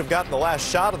probably should have gotten the last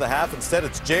shot of the half. Instead,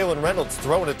 it's Jalen Reynolds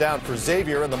throwing it down for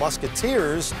Xavier, and the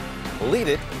Musketeers lead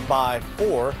it by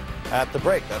 4 at the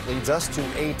break. That leads us to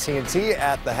AT&T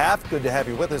at the half. Good to have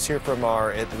you with us here from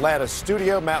our Atlanta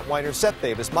studio. Matt Weiner, Seth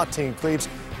Davis, Martine Cleaves,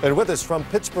 and with us from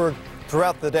Pittsburgh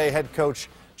throughout the day, head coach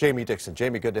Jamie Dixon.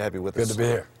 Jamie, good to have you with us. Good to be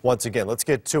here. Once again, let's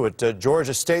get to it.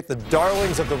 Georgia State, the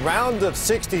darlings of the round of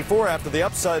 64 after the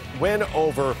upset win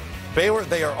over Baylor.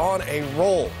 They are on a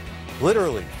roll,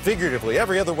 literally, figuratively,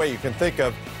 every other way you can think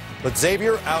of. But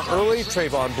Xavier out early.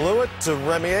 Trayvon blew it to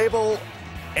Remy Abel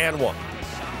and one.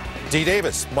 D.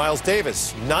 Davis, Myles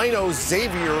Davis, 9-0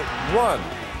 Xavier run.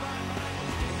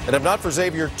 And if not for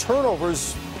Xavier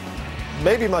turnovers,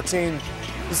 maybe my team,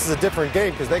 this is a different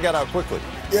game because they got out quickly.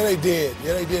 Yeah, they did.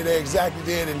 Yeah, they did. They exactly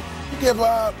did. And you give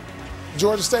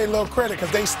Georgia State a little credit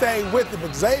because they stayed with it.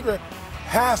 But Xavier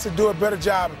has to do a better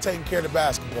job of taking care of the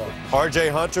basketball. R.J.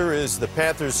 Hunter is the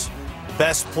Panthers'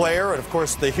 best player and, of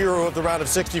course, the hero of the round of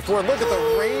 64. And look at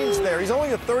the range there. He's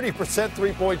only a 30%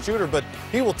 three-point shooter, but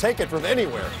he will take it from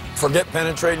anywhere. Forget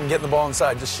penetrating and getting the ball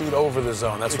inside. Just shoot over the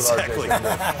zone. That's what R.J.'s going to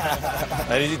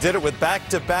do. And he did it with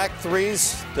back-to-back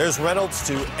threes. There's Reynolds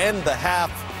to end the half.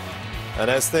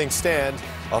 And as things stand,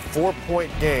 a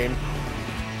 4-point game.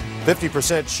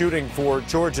 50% shooting for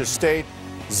Georgia State.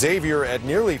 Xavier at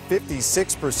nearly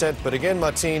 56%, but again,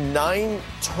 Martine, 9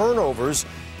 turnovers,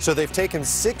 so they've taken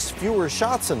 6 fewer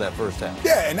shots in that first half.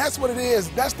 Yeah, and that's what it is.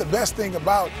 That's the best thing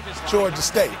about Georgia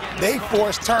State. They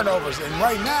forced turnovers, and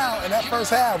right now, in that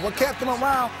first half, what kept them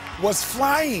around was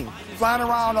flying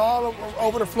around all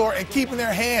over the floor and keeping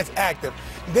their hands active.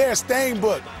 They're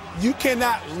Stainbrook. You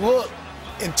cannot look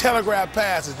in telegraph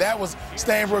passes. That was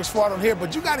Stainbrook's fault on here,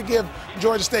 but you got to give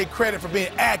Georgia State credit for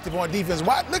being active on defense.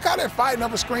 Look how they're fighting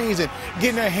over screens and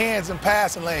getting their hands in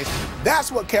passing lanes.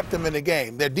 That's what kept them in the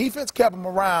game. Their defense kept them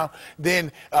around.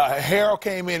 Then Harold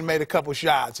came in and made a couple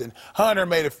shots, and Hunter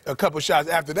made a couple shots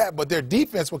after that, but their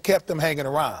defense what kept them hanging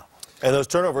around. And those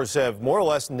turnovers have more or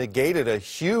less negated a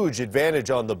huge advantage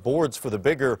on the boards for the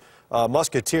bigger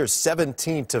Musketeers,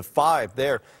 17-5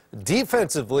 there.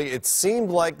 Defensively, it seemed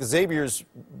like Xavier's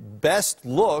best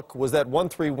look was that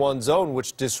 1-3-1 zone,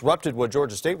 which disrupted what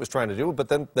Georgia State was trying to do, but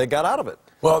then they got out of it.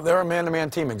 Well, they're a man-to-man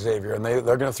team, Xavier, and they're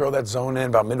going to throw that zone in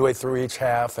about midway through each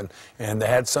half, and they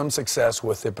had some success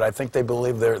with it, but I think they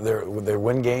believe they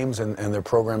win games, and their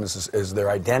program is their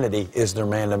identity is their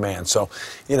man-to-man. So,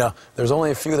 you know, there's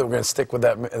only a few that we're going to stick with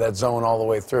that zone all the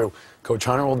way through. Coach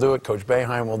Hunter will do it, Coach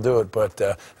Boeheim will do it, but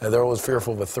they're always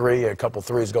fearful of a couple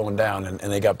threes going down, and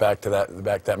they got back to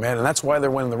that man, and that's why they're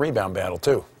winning the rebound battle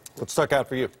too. What stuck out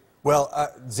for you?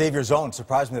 Well, Xavier zone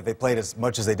surprised me that they played as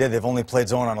much as they did. They've only played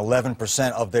zone on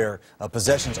 11% of their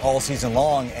possessions all season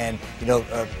long. And, you know,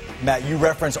 Matt, you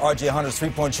referenced R.J. Hunter's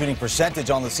three-point shooting percentage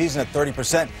on the season at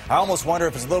 30%. I almost wonder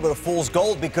if it's a little bit of fool's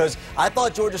gold because I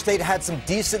thought Georgia State had some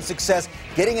decent success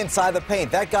getting inside the paint.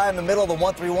 That guy in the middle of the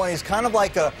 1-3-1, he's kind of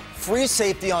like a free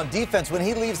safety on defense. When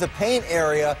he leaves the paint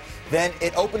area, then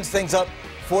it opens things up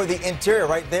for the interior.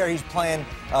 Right there, he's playing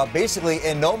basically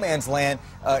in no man's land.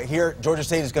 Here, Georgia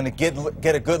State is going to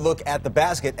get a good look at the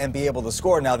basket and be able to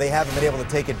score. Now, they haven't been able to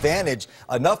take advantage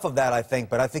enough of that, I think,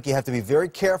 but I think you have to be very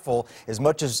careful, as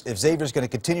much as if Xavier's going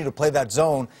to continue to play that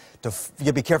zone,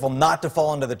 you be careful not to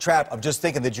fall into the trap of just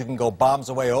thinking that you can go bombs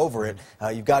away over it.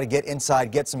 You've got to get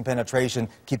inside, get some penetration,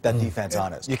 keep that defense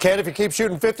honest. You can if you keep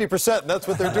shooting 50%, and that's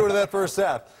what they're doing in that first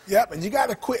half. Yep, and you got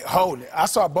to quit holding it. I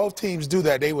saw both teams do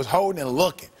that. They was holding and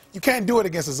looking. You can't do it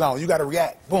against the zone. You got to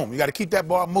react. Boom. You got to keep that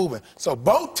ball moving. So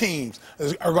both teams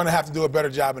are going to have to do a better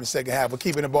job in the second half of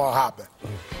keeping the ball hopping.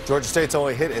 Georgia State's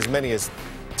only hit as many as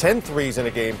 10 threes in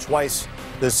a game twice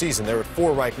this season. They're at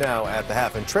 4 right now at the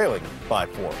half and trailing by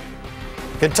 4.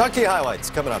 Kentucky highlights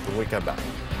coming up when we come back.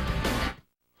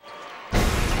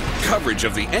 Coverage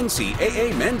of the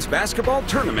NCAA Men's Basketball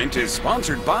Tournament is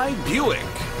sponsored by Buick,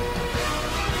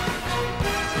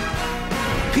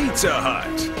 Pizza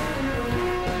Hut,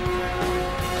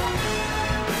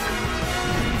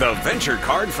 the Venture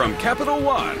Card from Capital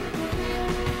One,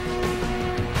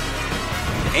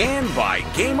 and by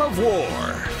Game of War.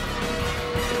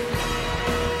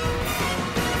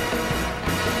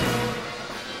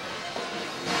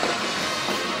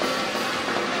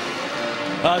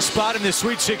 A spot in the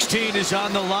Sweet 16 is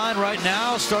on the line right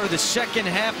now. Start of the second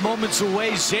half, moments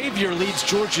away. Xavier leads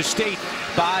Georgia State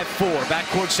by 4.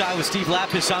 Backcourt side with Steve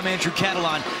Lapis. I'm Andrew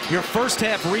Catalan. Your first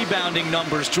half rebounding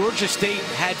numbers. Georgia State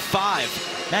had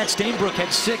 5. Matt Stainbrook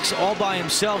had 6 all by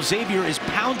himself. Xavier is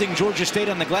pounding Georgia State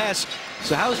on the glass.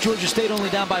 So how is Georgia State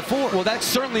only down by 4? Well, that's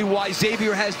certainly why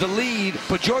Xavier has the lead,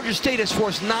 but Georgia State has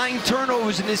forced 9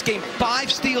 turnovers in this game,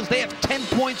 5 steals. They have 10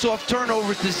 points off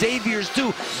turnovers to Xavier's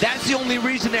 2. That's the only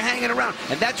reason they're hanging around,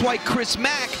 and that's why Chris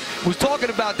Mack was talking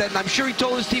about that, and I'm sure he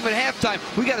told his team at halftime,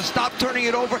 we got to stop turning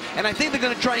it over, and I think they're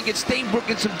going to try and get Stainbrook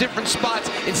in some different spots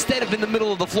instead of in the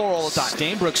middle of the floor all the time.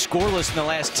 Stainbrook scoreless in the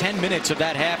last 10 minutes of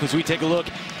that half as we take a look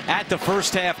at the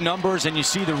first half numbers, and you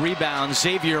see the rebounds.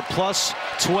 Xavier plus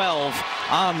 12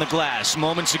 on the glass.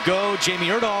 Moments ago, Jamie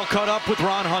Erdahl caught up with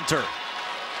Ron Hunter.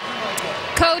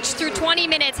 Coach, through 20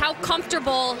 minutes, how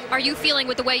comfortable are you feeling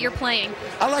with the way you're playing?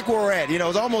 I like where we're at. You know,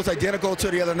 it's almost identical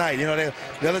to the other night. You know,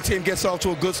 the other team gets off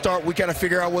to a good start. We kind of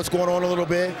figure out what's going on a little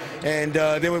bit, and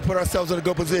then we put ourselves in a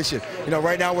good position. You know,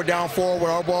 right now we're down 4 with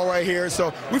our ball right here,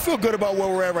 so we feel good about where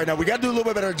we're at right now. We got to do a little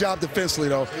bit better job defensively,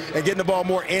 though, and getting the ball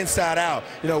more inside out.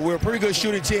 You know, we're a pretty good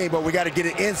shooting team, but we got to get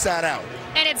it inside out.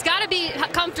 And it's got to be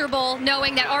comfortable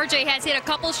knowing that RJ has hit a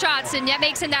couple shots, and that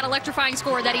makes him that electrifying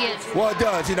scorer that he is. Well, it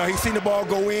does. You know, he's seen the ball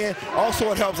go in.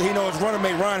 Also, it helps that he knows his running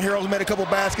mate, Ryan Harold's made a couple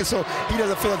baskets, so he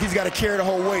doesn't feel like he's got to carry the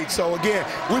whole weight. So, again,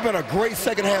 we've been a great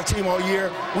second-half team all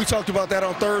year. We talked about that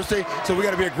on Thursday, so we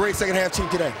got to be a great second-half team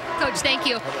today. Coach, thank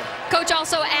you. Coach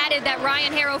also added that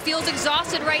Ryan Harrow feels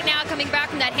exhausted right now coming back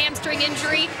from that hamstring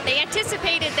injury. They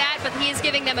anticipated that, but he is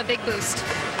giving them a big boost.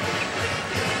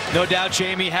 No doubt,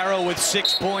 Jamie. Harrow with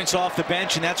 6 points off the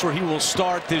bench, and that's where he will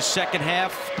start this second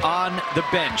half on the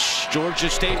bench. Georgia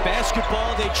State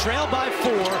basketball, they trail by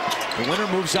 4. The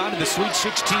winner moves on to the Sweet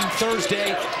 16 Thursday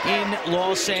in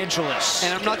Los Angeles.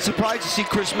 And I'm not surprised to see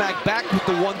Chris Mack back with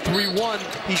the 1-3-1.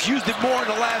 He's used it more in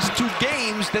the last 2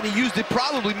 games than he used it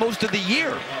probably most of the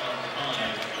year.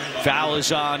 Foul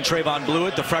is on Trayvon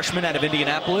Blewett, the freshman out of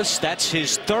Indianapolis. That's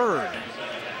his 3rd.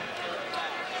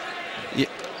 Yeah.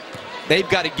 They've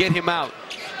got to get him out.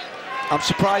 I'm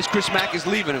surprised Chris Mack is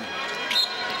leaving him.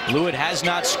 Blewett has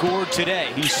not scored today.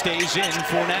 He stays in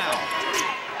for now.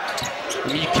 I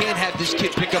mean, you can't have this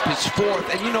kid pick up his 4th.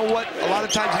 And you know what? A lot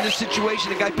of times in this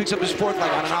situation, the guy picks up his 4th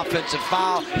like on an offensive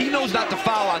foul. He knows not to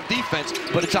foul on defense,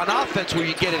 but it's on offense where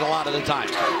you get it a lot of the time.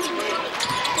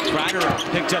 Ryder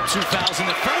picked up 2 fouls in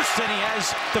the first, and he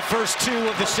has the first 2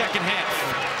 of the second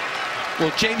half.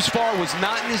 Well, James Farr was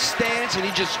not in his stance, and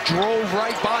he just drove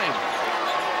right by him.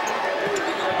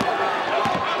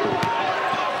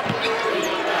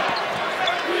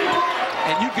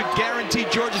 And you could guarantee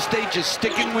Georgia State just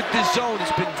sticking with this zone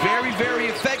has been very, very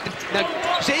effective. Now,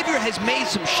 Xavier has made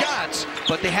some shots,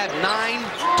 but they have 9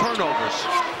 turnovers.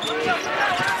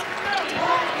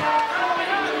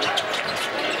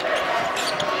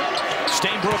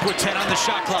 Stainbrook with 10 on the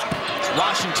shot clock.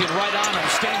 Washington right on him.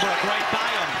 Stainbrook right by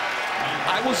him.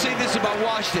 I will say this about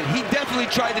Washington. He definitely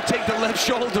tried to take the left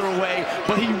shoulder away,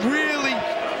 but he really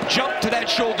jumped to that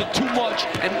shoulder too much,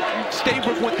 and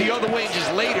Stainbrook went the other way and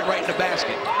just laid it right in the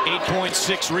basket.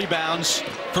 8.6 rebounds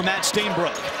for Matt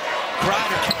Stainbrook.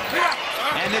 Crowder.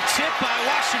 And the tip by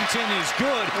Washington is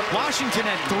good. Washington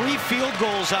had 3 field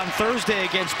goals on Thursday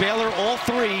against Baylor, all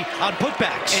 3 on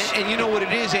putbacks. And you know what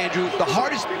it is, Andrew? The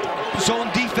hardest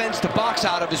zone defense to box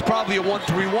out of is probably a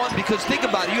 1-3-1, because think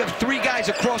about it, you have 3 guys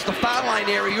across the foul line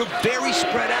area, you're very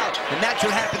spread out, and that's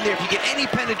what happened there. If you get any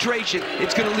penetration,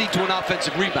 it's going to lead to an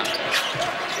offensive rebound.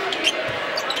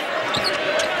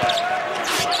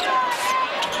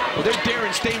 Well, they're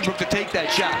daring Stainbrook to take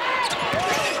that shot.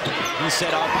 He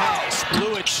said, I'll pass.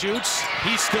 Blewett shoots.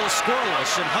 He's still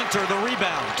scoreless, and Hunter the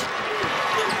rebound.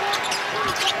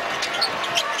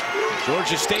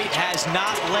 Georgia State has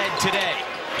not led today.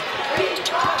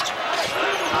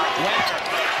 Ware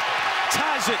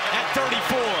ties it at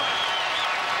 34.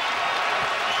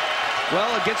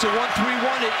 Well, against a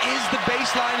 1-3-1, it is the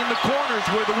baseline in the corners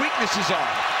where the weaknesses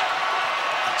are.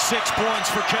 6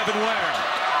 points for Kevin Ware.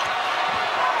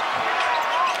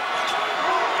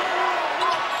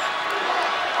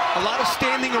 A lot of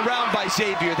standing around by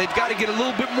Xavier. They've got to get a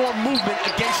little bit more movement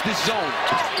against this zone.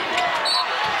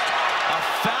 A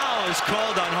foul is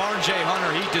called on R.J.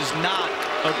 Hunter. He does not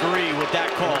agree with that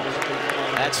call.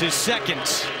 That's his second.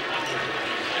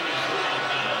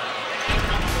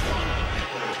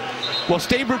 Well,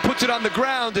 Stainbrook puts it on the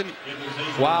ground, and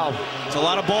wow. It's a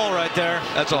lot of ball right there.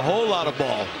 That's a whole lot of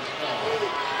ball.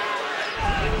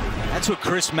 That's what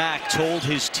Chris Mack told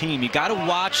his team. You got to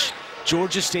watch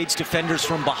Georgia State's defenders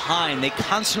from behind. They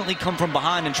constantly come from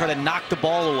behind and try to knock the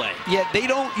ball away. Yeah, they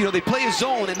don't, you know, they play a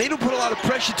zone and they don't put a lot of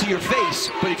pressure to your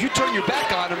face, but if you turn your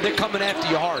back on them, they're coming after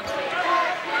you hard.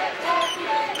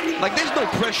 Like, there's no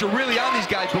pressure really on these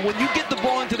guys, but when you get the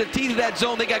ball into the teeth of that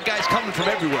zone, they got guys coming from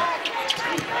everywhere.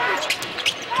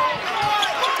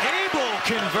 Abel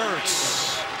converts.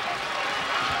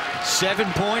 7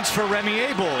 points for Remy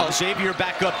Abel. Xavier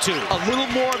back up 2. A little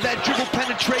more of that dribble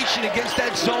penetration against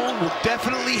that zone will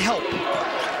definitely help.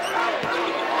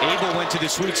 Abel went to the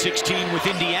Sweet 16 with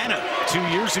Indiana 2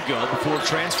 years ago before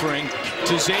transferring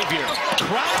to Xavier.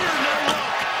 Crowder no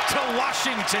look to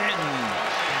Washington.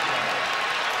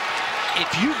 If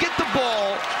you get the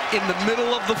ball in the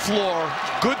middle of the floor,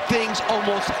 good things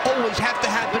almost always have to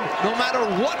happen, no matter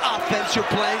what offense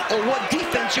you're playing or what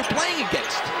defense you're playing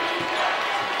against.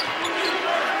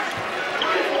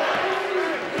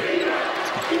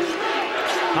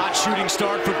 Hot shooting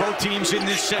start for both teams in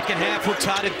this second half. We're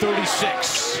tied at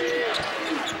 36.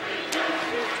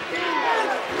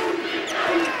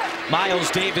 Myles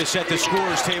Davis at the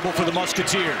scorer's table for the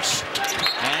Musketeers.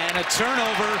 And a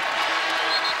turnover.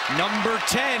 Number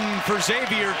 10 for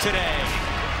Xavier today.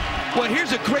 Well,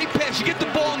 here's a great pass. You get the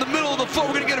ball in the middle of the floor,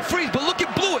 we're going to get a freeze. But look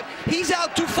at Blewett. He's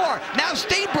out too far. Now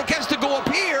Stainbrook has to go up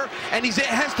here, and he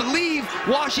has to leave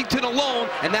Washington alone,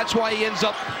 and that's why he ends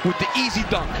up with the easy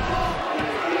dunk.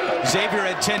 Xavier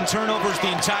had 10 turnovers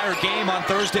the entire game on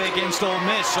Thursday against Ole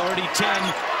Miss. Already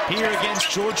 10 here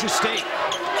against Georgia State.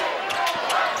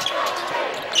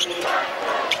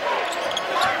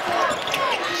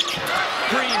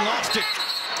 Green lost it.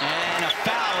 And a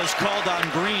foul is called on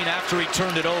Green after he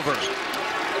turned it over.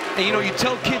 And you know, you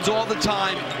tell kids all the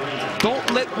time,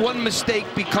 don't let one mistake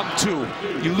become 2.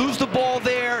 You lose the ball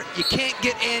there, you can't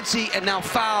get antsy, and now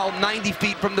foul 90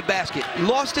 feet from the basket. You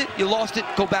lost it,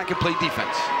 go back and play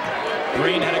defense.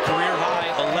 Green had a career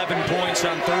high 11 points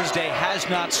on Thursday, has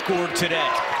not scored today.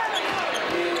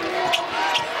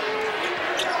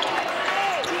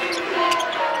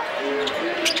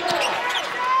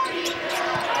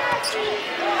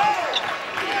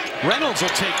 Reynolds will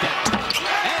take that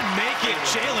and make it.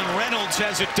 Jalen Reynolds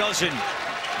has a dozen.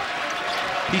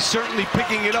 He's certainly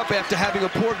picking it up after having a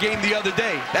poor game the other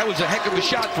day. That was a heck of a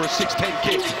shot for a 6'10"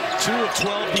 kid. 2 of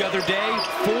 12 the other day,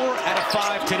 4 out of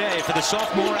 5 today for the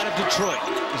sophomore out of Detroit.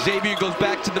 Xavier goes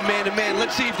back to the man-to-man.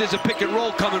 Let's see if there's a pick and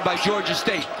roll coming by Georgia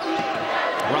State.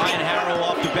 Ryan Harrow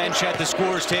off the bench at the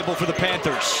scorer's table for the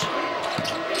Panthers.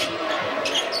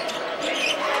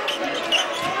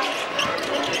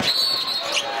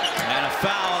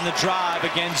 Foul on the drive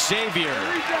against Xavier.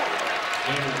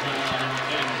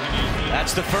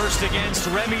 That's the first against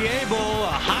Remy Abel.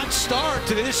 A hot start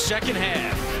to this second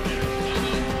half.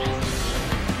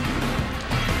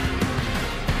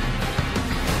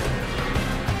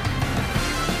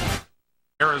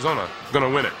 Arizona going to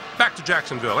win it. Back to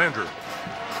Jacksonville, Andrew.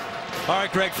 All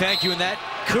right, Greg, thank you. And that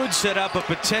could set up a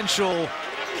potential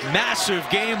massive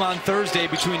game on Thursday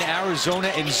between Arizona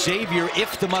and Xavier.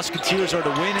 If the Musketeers are to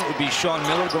win, it would be Sean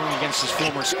Miller going against his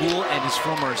former school and his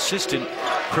former assistant,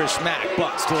 Chris Mack.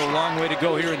 But still a long way to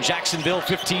go here in Jacksonville.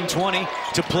 15-20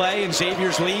 to play, and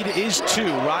Xavier's lead is 2.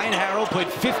 Ryan Harrow played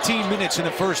 15 minutes in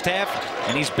the first half,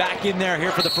 and he's back in there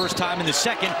here for the first time in the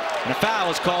second. And a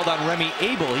foul is called on Remy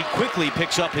Abel. He quickly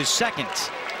picks up his second.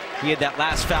 He had that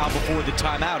last foul before the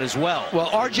timeout as well. Well,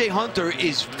 R.J. Hunter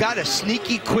is got a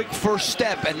sneaky, quick first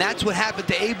step, and that's what happened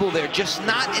to Abel there. Just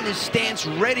not in his stance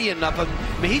ready enough. I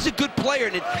mean, he's a good player,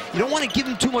 and you don't want to give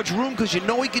him too much room because you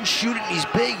know he can shoot it, and he's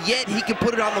big, yet he can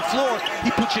put it on the floor.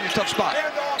 He puts you in a tough spot.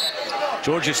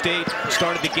 Georgia State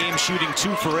started the game shooting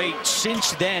 2 for 8.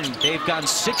 Since then, they've gone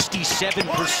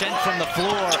 67% from the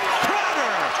floor.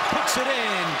 Crowder puts it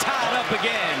in, tied up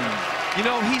again. You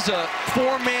know, he's a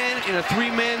 4-man in a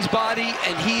 3-man's body,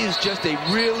 and he is just a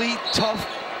really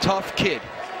tough kid.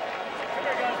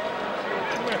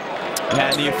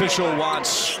 And the official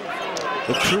wants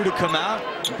the crew to come out.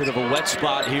 A bit of a wet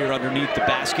spot here underneath the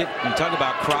basket. You talk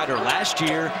about Crowder. Last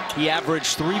year, he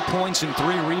averaged 3 points and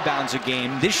 3 rebounds a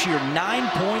game. This year, 9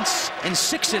 points and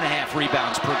 6.5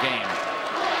 rebounds per game.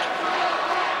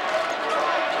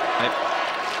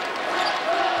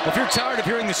 If you're tired of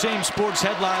hearing the same sports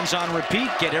headlines on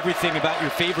repeat, get everything about your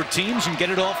favorite teams and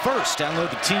get it all first. Download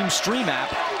the Team Stream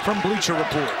app from Bleacher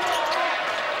Report.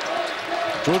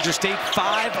 Georgia State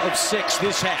 5 of 6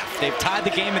 this half. They've tied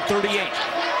the game at 38.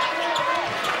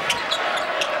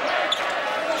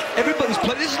 Everybody's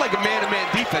playing. This is like a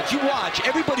man-to-man defense. You watch.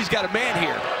 Everybody's got a man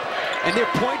here, and they're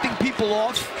pointing people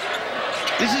off.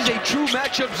 This is a true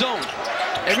matchup zone.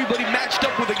 Everybody matched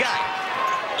up with a guy.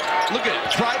 Look at it.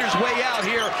 Kreider's way out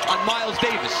here on Myles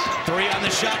Davis. 3 on the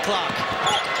shot clock.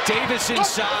 Davis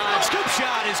inside. Scoop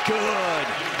shot is good.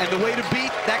 And the way to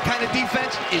beat that kind of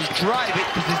defense is drive it,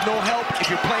 because there's no help if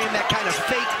you're playing that kind of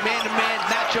fake man-to-man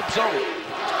matchup zone.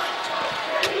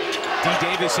 D.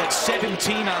 Davis had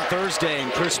 17 on Thursday,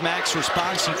 and Chris Mack's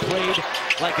response, he played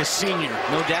like a senior.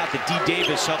 No doubt that D.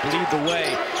 Davis helped lead the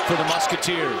way for the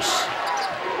Musketeers.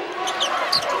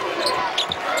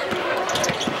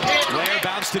 Blair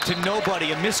bounced it to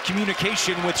nobody. A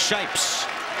miscommunication with Shipes.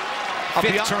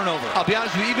 Fifth turnover. I'll be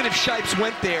honest with you, even if Shipes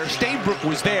went there, Stainbrook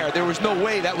was there was no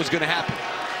way that was going to happen.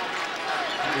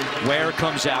 Ware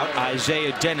comes out.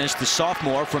 Isaiah Dennis, the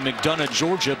sophomore from McDonough,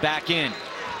 Georgia, back in.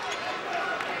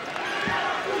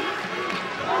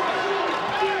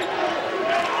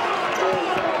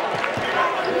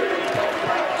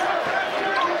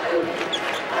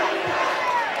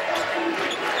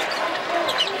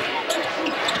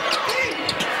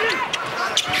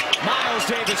 Myles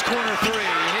Davis, corner 3,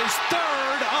 his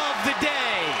 3rd of the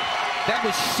day. That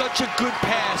was such a good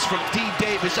pass from D.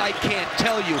 Davis, I can't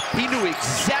tell you. He knew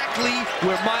exactly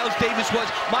where Myles Davis was.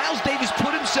 Myles Davis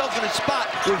put himself in a spot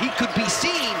where he could be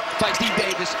seen by D.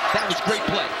 Davis. That was great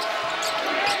play.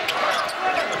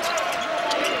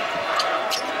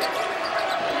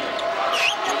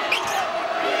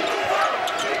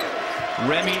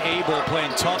 Remy Abel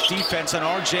playing tough defense on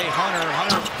R.J. Hunter.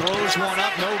 Hunter throws one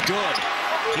up, no good.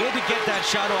 He had to get that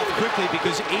shot off quickly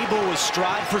because Abel was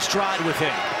stride for stride with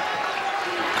him.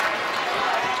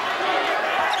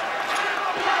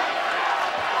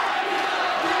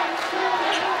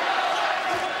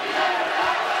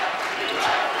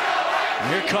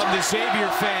 Here come the Xavier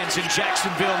fans in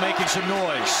Jacksonville making some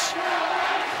noise.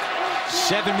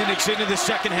 7 minutes into the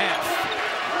second half.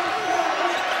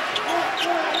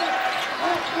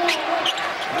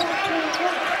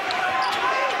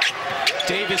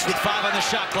 Davis with 5 on the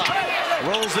shot clock.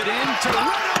 Rolls it in to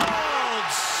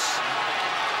Reynolds.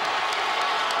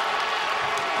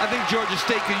 I think Georgia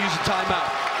State could use a timeout.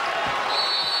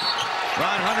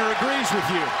 Ron Hunter agrees with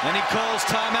you, and he calls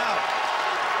timeout.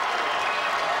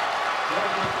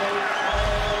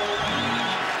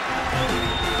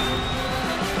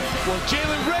 Well,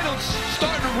 Jalen Reynolds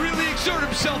starting to really exert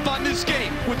himself on this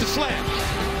game with the slam.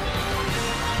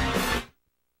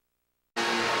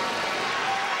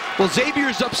 Well,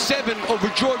 Xavier's up 7 over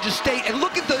Georgia State, and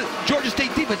look at the Georgia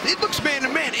State defense. It looks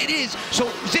man-to-man. It is.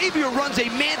 So Xavier runs a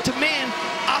man-to-man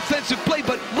offensive play,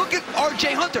 but look at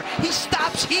R.J. Hunter. He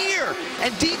stops here,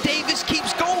 and D. Davis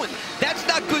keeps going. That's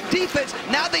not good defense.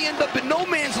 Now they end up in no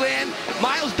man's land.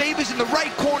 Myles Davis in the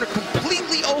right corner,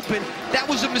 completely open. That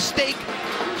was a mistake.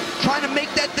 Trying to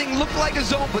make that thing look like a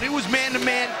zone, but it was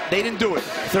man-to-man. They didn't do it.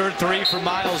 3rd 3 for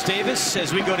Myles Davis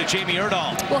as we go to Jamie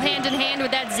Erdahl. Well, hand in hand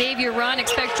with that Xavier run,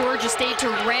 expect Georgia State to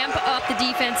ramp up the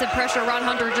defensive pressure. Ron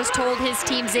Hunter just told his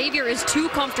team Xavier is too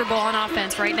comfortable on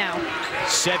offense right now.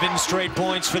 7 straight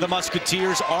points for the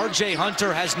Musketeers. R.J.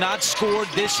 Hunter has not scored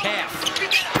this half,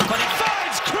 but he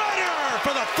finds Kreider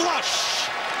for the flush.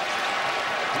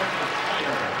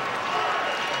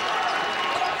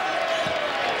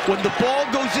 When the ball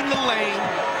goes in the lane,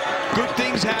 good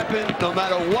things happen no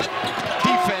matter what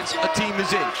defense a team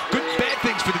is in. Bad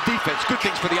things for the defense, good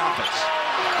things for the offense.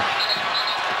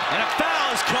 And a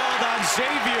foul is called on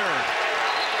Xavier.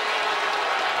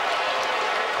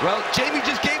 Well, Jamie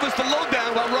just gave us the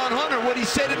lowdown about Ron Hunter, what he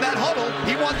said in that huddle.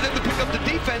 He wanted them to pick up the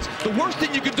defense. The worst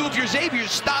thing you can do if you're Xavier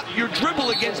is stop your dribble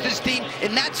against this team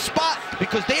in that spot,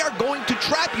 because they are going to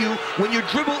trap you when your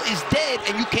dribble is dead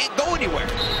and you can't go anywhere.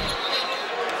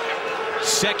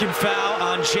 Second foul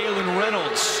on Jalen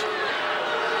Reynolds.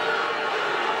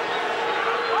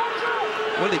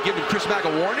 What, are they giving Chris Mack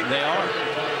a warning? They are.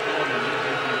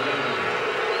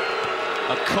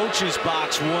 A coach's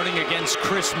box warning against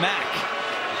Chris Mack.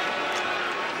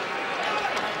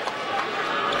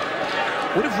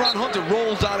 What if Ron Hunter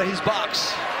rolls out of his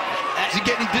box? Does he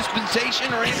get any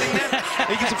dispensation or anything there?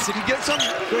 He get some?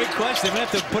 Great question. They're going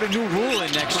to have to put a new rule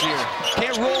in next year.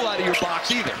 Can't roll out of your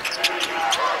box either.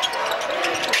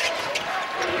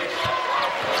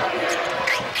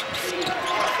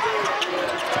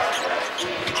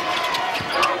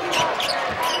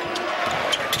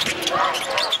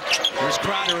 Here's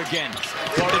Crowder again.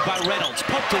 Guarded by Reynolds.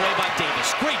 Poked away by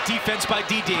Davis. Great defense by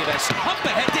D. Davis. Up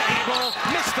ahead to Abel.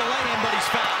 Missed the lay-in, but he's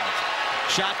fouled.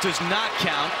 Shot does not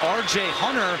count. R.J.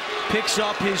 Hunter picks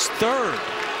up his third.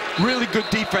 Really good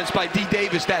defense by D.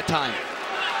 Davis that time.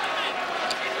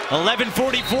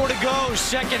 11:44 to go,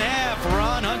 second half.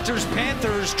 Ron Hunter's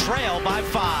Panthers trail by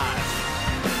 5.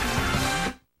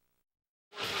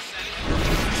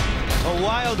 A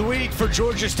wild week for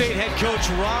Georgia State head coach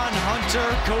Ron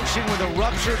Hunter, coaching with a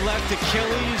ruptured left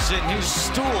Achilles, and his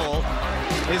stool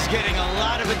is getting a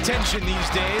lot of attention these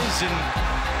days, and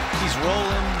he's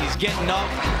rolling, he's getting up,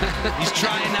 he's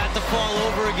trying not to fall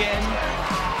over again.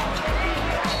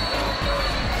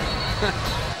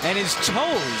 And his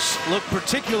toes look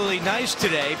particularly nice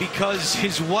today because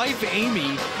his wife,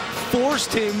 Amy,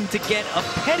 forced him to get a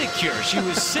pedicure. She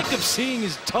was sick of seeing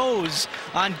his toes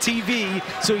on TV.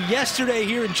 So yesterday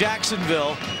here in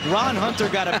Jacksonville, Ron Hunter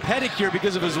got a pedicure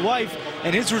because of his wife,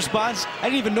 and his response, I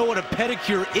didn't even know what a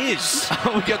pedicure is.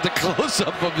 We got the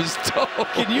close-up of his toe.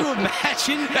 Can you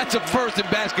imagine? That's a first in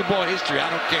basketball history. I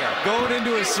don't care. Going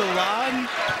into a salon,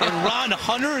 and Ron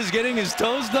Hunter is getting his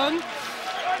toes done?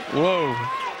 Whoa.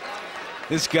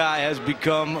 This guy has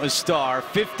become a star,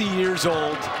 50 years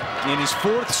old, in his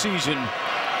 4th season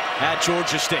at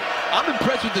Georgia State. I'm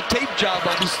impressed with the tape job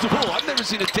on the stool. I've never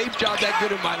seen a tape job that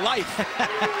good in my life.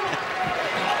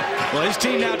 Well, his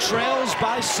team now trails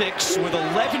by 6 with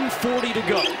 11:40 to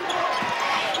go.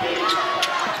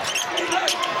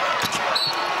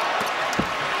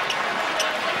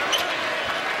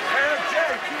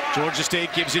 Georgia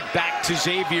State gives it back to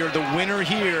Xavier. The winner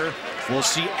here will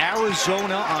see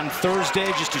Arizona on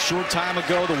Thursday. Just a short time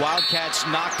ago, the Wildcats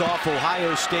knocked off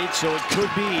Ohio State, so it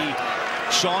could be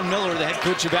Sean Miller, the head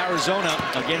coach of Arizona,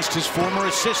 against his former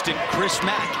assistant, Chris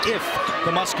Mack, if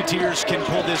the Musketeers can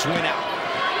pull this win out.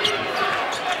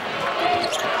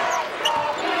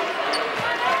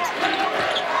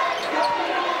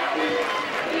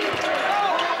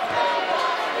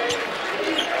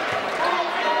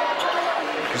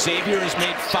 Xavier has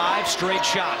made 5 straight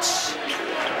shots.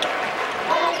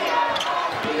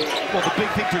 Well, the big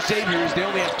thing for Xavier is they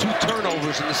only have 2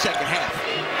 turnovers in the second half.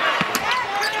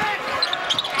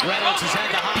 Reynolds has had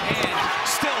the hot hand.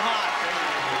 Still hot.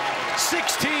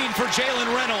 16 for Jalen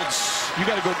Reynolds. You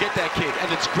got to go get that kid.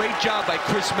 And it's a great job by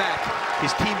Chris Mack.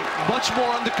 His team much more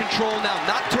under control now,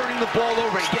 not turning the ball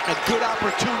over and getting a good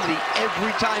opportunity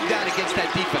every time down against that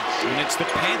defense. And it's the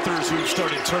Panthers who've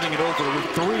started turning it over with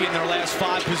 3 in their last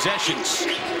 5 possessions.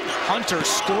 Hunter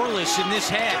scoreless in this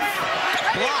half.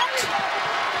 Blocked.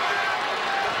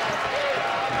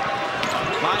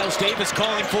 Myles Davis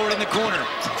calling for it in the corner.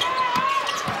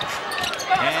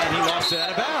 And he lost it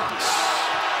out of bounds.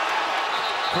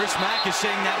 Chris Mack is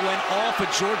saying that went off a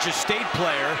Georgia State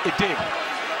player. It did.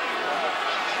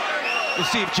 We'll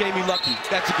see if Jamie lucky.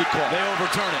 That's a good call. They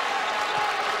overturn it.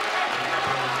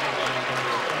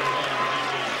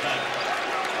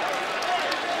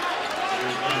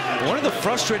 One of the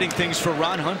frustrating things for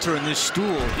Ron Hunter in this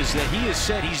stool is that he has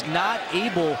said he's not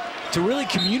able to really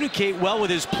communicate well with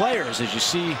his players, as you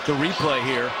see the replay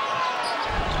here.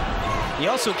 He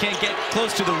also can't get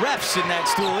close to the refs in that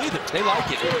stool either. They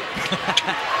like it.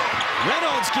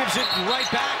 Reynolds gives it right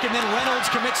back, and then Reynolds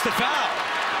commits the foul.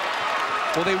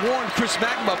 Well, they warned Chris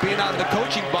Mack about being out of the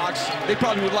coaching box. They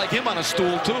probably would like him on a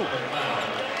stool, too.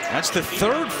 That's the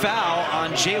 3rd foul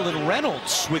on Jalen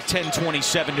Reynolds with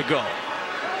 10:27 to go.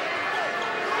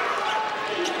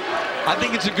 I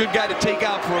think it's a good guy to take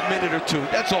out for a minute or 2.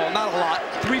 That's all, not a lot.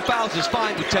 3 fouls is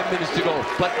fine with 10 minutes to go,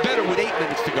 but better with 8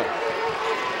 minutes to go.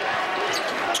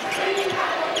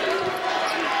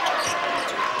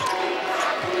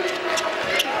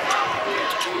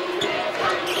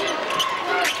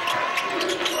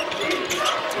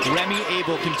 Remy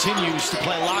Abel continues to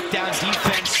play lockdown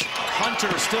defense. Hunter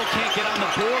still can't get on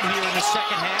the board here in the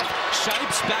second half.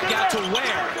 Shipes back out to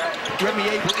Ware. Remy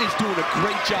Abel is doing a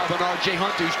great job on R.J.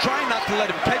 Hunter. He's trying not to let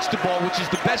him catch the ball, which is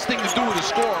the best thing to do with a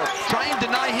scorer. Try and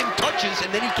deny him touches, and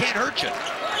then he can't hurt you.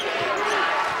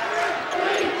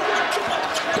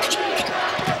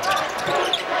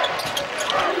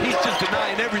 He's just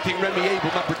denying everything, Remy Abel,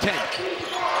 number 10.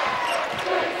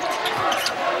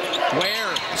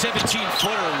 Ware,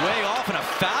 17-footer, way off, and a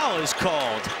foul is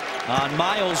called on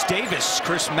Myles Davis.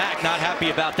 Chris Mack not happy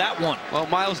about that one. Well,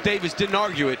 Myles Davis didn't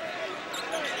argue it.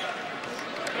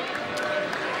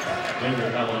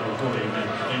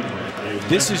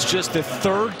 This is just the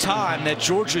third time that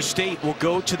Georgia State will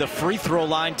go to the free throw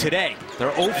line today.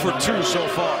 They're 0 for 2 so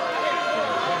far.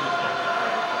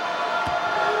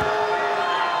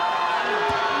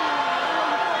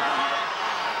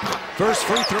 First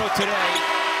free throw today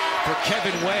for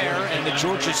Kevin Ware and the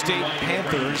Georgia State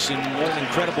Panthers. And what an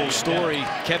incredible story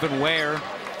Kevin Ware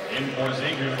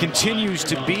continues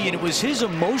to be. And it was his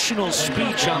emotional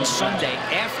speech on Sunday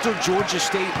after Georgia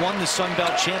State won the Sun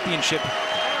Belt Championship.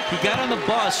 He got on the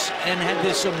bus and had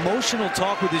this emotional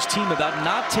talk with his team about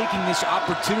not taking this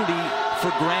opportunity for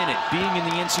granted, being in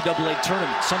the NCAA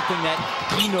Tournament, something that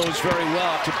he knows very well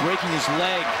after breaking his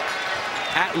leg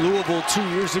at Louisville 2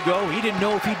 years ago. He didn't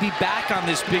know if he'd be back on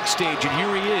this big stage, and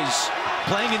here he is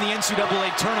playing in the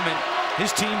NCAA Tournament.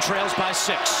 His team trails by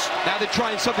 6. Now they're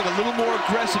trying something a little more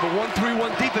aggressive, a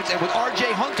 1-3-1 defense, and with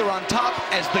R.J. Hunter on top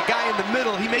as the guy in the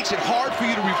middle, he makes it hard for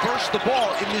you to reverse the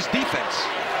ball in this defense.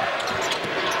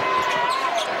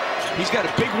 He's got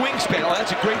a big wingspan. Oh,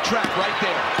 that's a great track right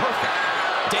there. Perfect.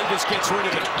 Davis gets rid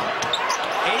of it.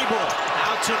 Abel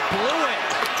out to Blewett.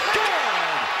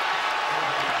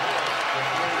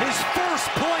 His first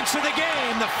points of the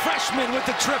game, the freshman with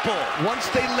the triple. Once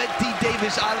they let D.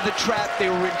 Davis out of the trap, they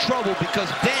were in trouble because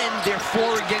then they're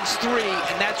 4 against 3,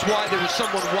 and that's why there was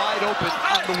someone wide open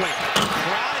on the wing.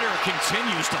 Crowder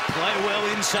continues to play well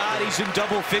inside. He's in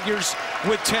double figures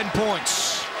with 10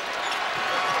 points.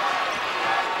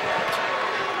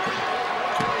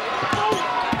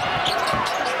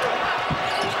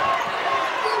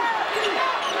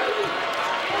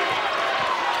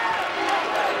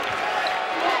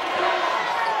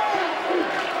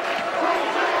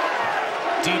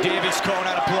 D. Davis calling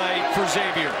out a play for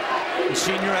Xavier. The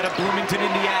senior out of Bloomington,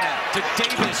 Indiana. To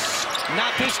Davis.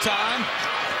 Not this time.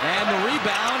 And the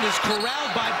rebound is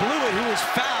corralled by Blewett, who is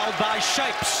fouled by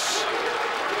Shipes.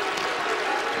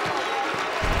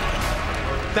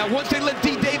 Now, once they let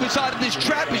D. Davis out of this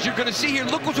trap, as you're going to see here,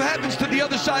 look what happens to the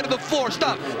other side of the floor.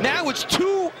 Stop. Now it's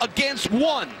 2 against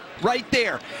 1 right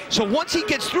there. So once he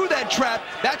gets through that trap,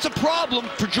 that's a problem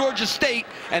for Georgia State,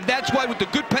 and that's why with the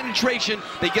good penetration,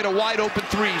 they get a wide open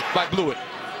 3 by Blewett.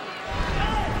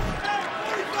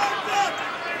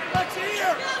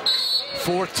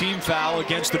 Fourth team foul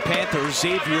against the Panthers.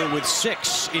 Xavier with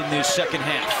 6 in this second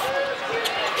half.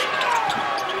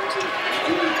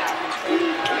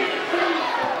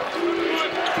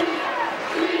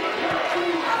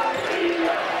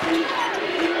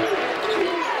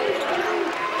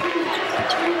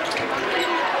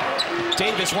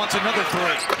 Davis wants another 3.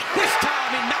 This time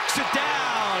he knocks it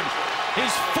down. His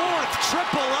 4th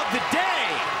triple of the day.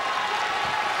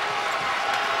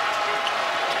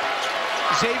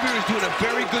 Xavier is doing a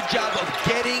very good job of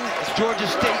getting Georgia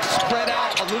State spread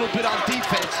out a little bit on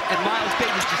defense, and Myles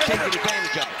Davis just taking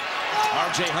advantage of it.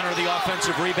 R.J. Hunter, the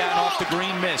offensive rebound off the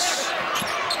green miss.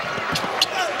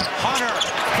 Hunter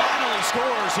finally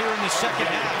scores here in the second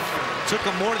half. Took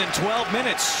him more than 12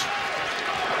 minutes.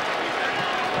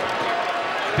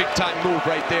 Big-time move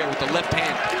right there with the left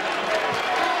hand.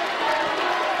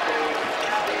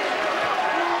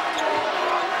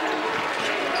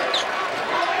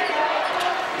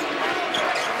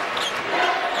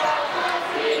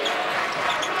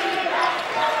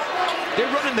 They're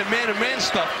running the man-to-man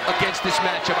stuff against this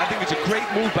matchup. I think it's a great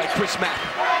move by Chris Mack.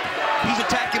 He's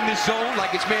attacking this zone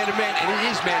like it's man-to-man, and it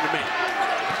is man-to-man.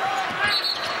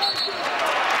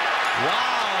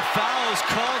 Wow, foul is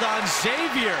called on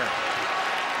Xavier.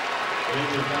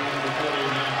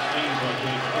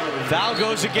 Foul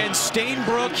goes against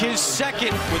Stainbrook, his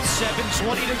second, with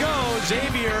 7:20 to go.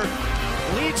 Xavier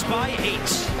leads by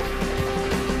 8.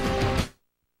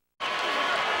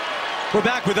 We're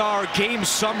back with our game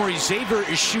summary. Xavier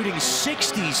is shooting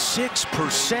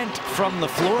 66% from the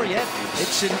floor, yet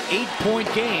it's an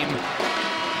 8-point game.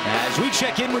 As we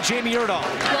check in with Jamie Erdahl.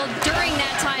 Well, during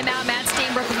that timeout, Matt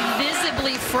Stainbrook visibly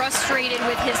visibly frustrated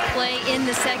with his play in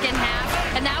the second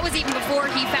half, and that was even before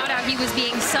he found out he was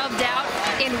being subbed out,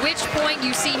 in which point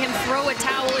you see him throw a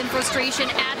towel in frustration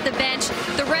at the bench.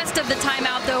 The rest of the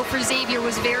timeout, though, for Xavier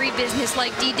was very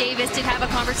businesslike. D. Davis did have a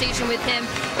conversation with him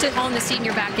to hone the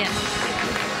senior back in.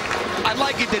 I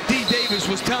like it that D. Davis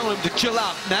was telling him to chill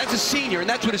out. Now, that's a senior, and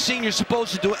that's what a senior's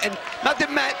supposed to do. And not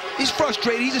that Matt, he's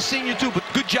frustrated. He's a senior, too, but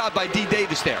good job by D.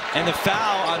 Davis there. And the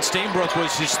foul on Stainbrook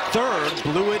was his third.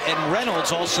 Blewett and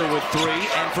Reynolds also with 3.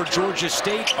 And for Georgia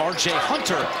State, R.J.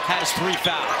 Hunter has 3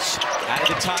 fouls. Out of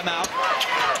the timeout.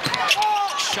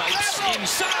 Shipes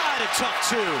inside, a tough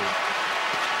 2.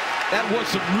 That was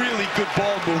some really good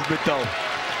ball movement, though.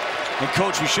 And,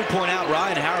 Coach, we should point out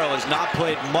Ryan Harrow has not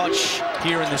played much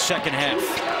here in the second half.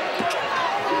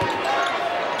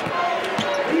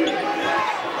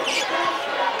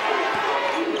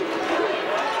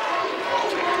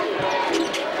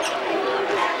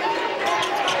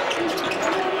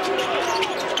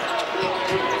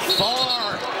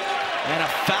 Far. And a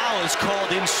foul is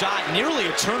called inside. Nearly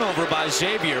a turnover by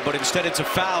Xavier, but instead it's a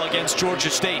foul against Georgia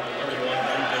State.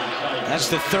 That's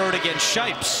the third against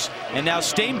Shipes. And now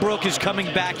Stainbrook is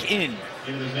coming back in.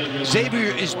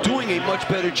 Xavier is doing a much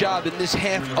better job in this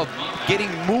half of getting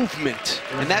movement.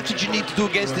 And that's what you need to do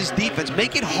against this defense.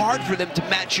 Make it hard for them to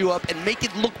match you up and make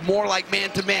it look more like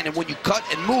man-to-man. And when you cut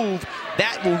and move,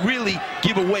 that will really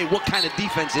give away what kind of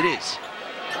defense it is.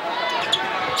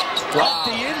 Wow. Off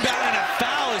the inbound, and a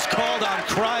foul is called on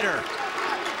Kreider.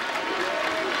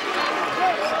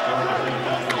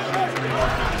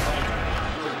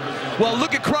 Well,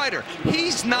 look at Kreider.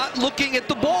 He's not looking at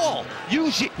the ball.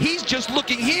 He's just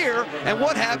looking here, and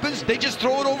what happens? They just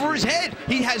throw it over his head.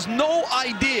 He has no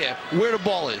idea where the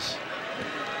ball is.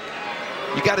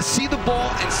 You got to see the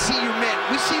ball and see your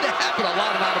man. We see that happen a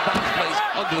lot of out-of-bounds plays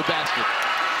under the basket.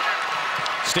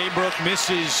 Stainbrook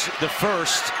misses the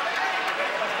first.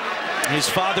 His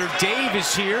father, Dave,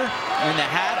 is here in the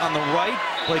hat on the right.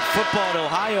 Played football at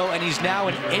Ohio, and he's now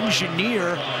an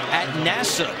engineer at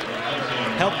NASA.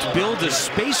 Helped build a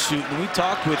spacesuit, and we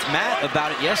talked with Matt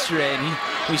about it yesterday, and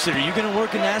we said, are you going to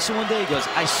work in NASA one day? He goes,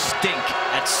 I stink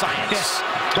at science.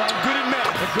 But I'm good at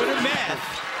math. I'm good at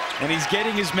math. And he's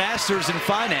getting his master's in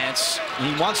finance.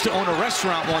 He wants to own a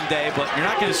restaurant one day, but you're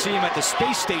not going to see him at the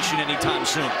space station anytime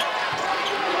soon.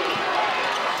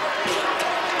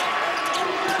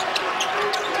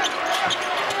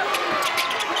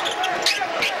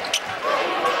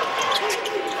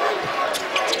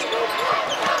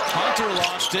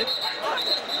 Lost it.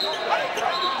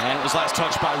 And it was last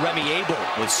touched by Remy Abel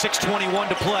with 6:21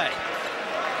 to play.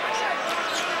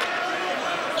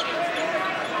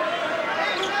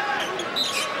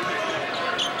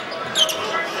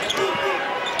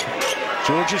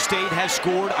 Georgia State has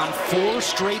scored on 4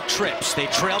 straight trips. They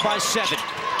trail by 7.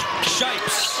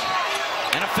 Shipes.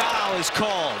 And a foul is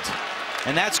called.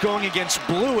 And that's going against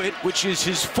Blewett, which is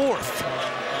his 4th.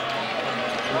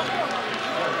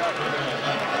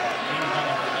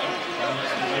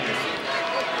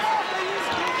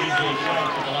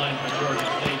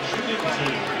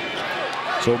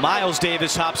 So Myles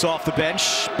Davis hops off the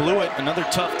bench. Blewett, another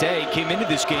tough day. Came into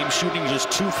this game shooting just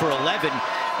 2 for 11.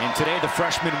 And today the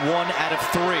freshman 1 out of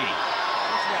 3.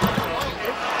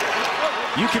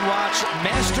 You can watch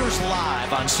Masters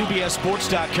live on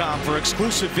CBSSports.com for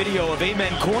exclusive video of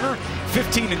Amen Corner,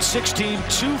 15 and 16,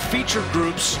 2 featured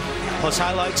groups, plus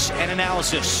highlights and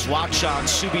analysis. Watch on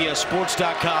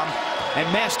CBSSports.com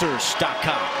and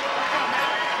Masters.com.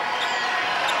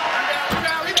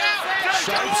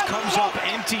 Shipes comes up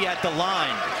empty at the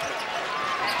line.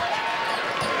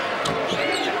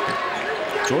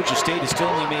 Georgia State has still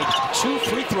only made 2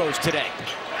 free throws today.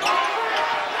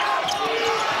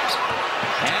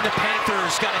 And the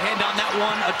Panthers got a hand on that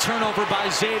one. A turnover by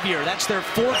Xavier. That's their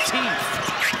 14th.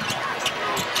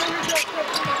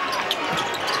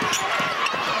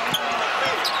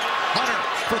 Hunter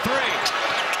for 3.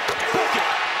 Book it.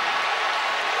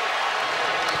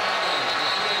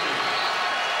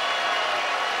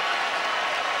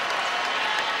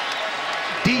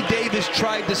 D. Davis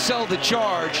tried to sell the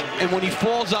charge, and when he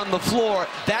falls on the floor,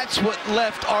 that's what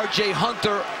left R.J.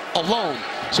 Hunter alone.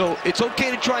 So it's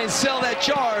okay to try and sell that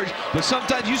charge, but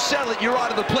sometimes you sell it, you're out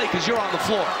of the play because you're on the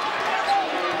floor.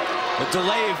 A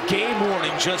delay of game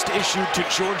warning just issued to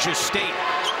Georgia State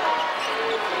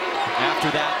after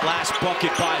that last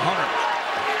bucket by Hunter.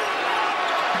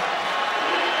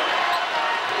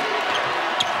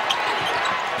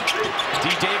 D.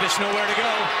 Davis nowhere to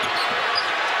go.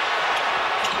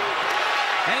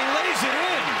 And he lays it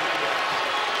in.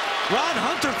 Ron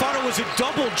Hunter thought it was a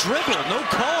double dribble. No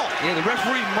call. Yeah, the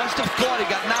referee must have thought he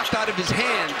got knocked out of his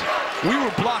hand. We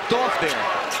were blocked off there.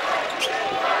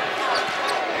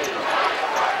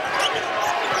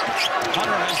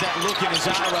 Hunter has that look in his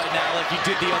eye right now like he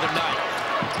did the other night.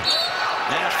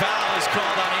 And a foul is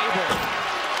called on Abel.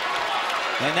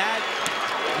 And that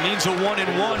means a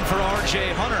 1-and-1 for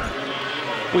R.J. Hunter.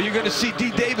 Well, you're going to see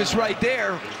D. Davis right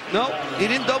there. No, he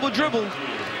didn't double dribble.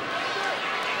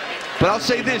 But I'll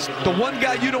say this, the one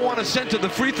guy you don't want to send to the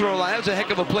free throw line, that was a heck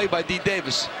of a play by D.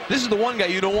 Davis. This is the one guy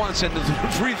you don't want to send to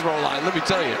the free throw line, let me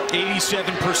tell you.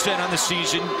 87% on the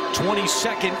season,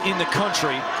 22nd in the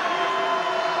country.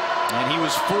 And he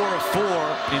was 4 of 4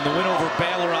 in the win over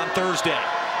Baylor on Thursday.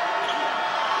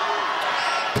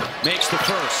 Makes the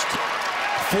first.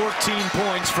 14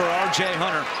 points for R.J.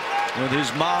 Hunter with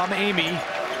his mom, Amy,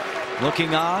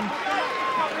 looking on.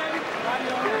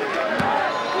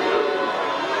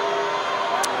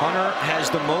 Hunter has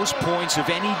the most points of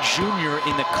any junior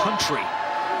in the country.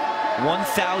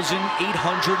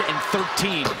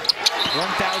 1,813.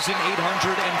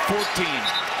 1,814.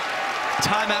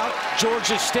 Timeout,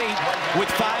 Georgia State with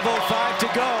 5:05 to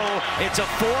go. It's a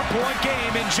 4-point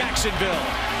game in Jacksonville.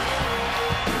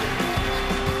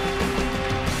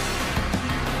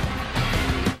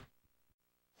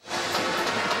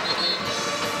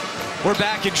 We're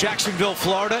back in Jacksonville,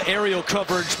 Florida. Aerial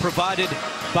coverage provided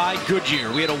by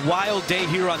Goodyear. We had a wild day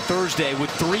here on Thursday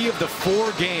with 3 of the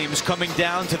 4 games coming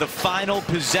down to the final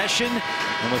possession.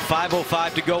 And with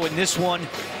 5:05 to go in this one,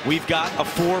 we've got a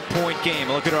 4-point game.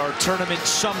 Look at our tournament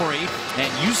summary.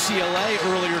 And UCLA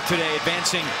earlier today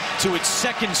advancing to its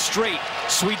 2nd straight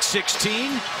Sweet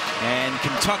 16. And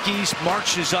Kentucky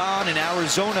marches on, and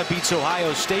Arizona beats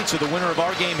Ohio State. So the winner of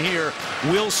our game here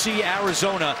will see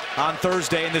Arizona on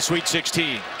Thursday in the Sweet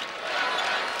 16.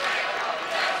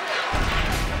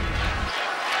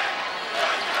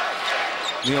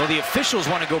 You know, the officials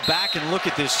want to go back and look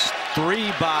at this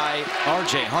 3 by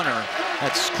R.J. Hunter.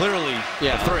 That's clearly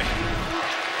a 3.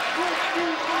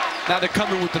 Now they're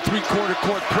coming with the 3/4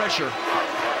 court pressure.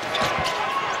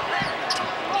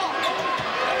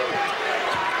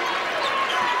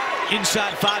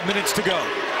 Inside 5 minutes to go.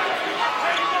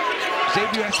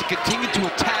 Xavier has to continue to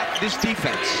attack this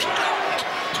defense.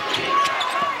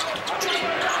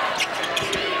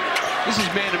 This is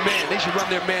man-to-man. They should run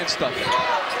their man stuff.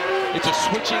 It's a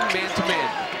switching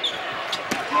man-to-man.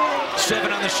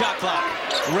 7 on the shot clock.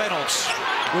 Reynolds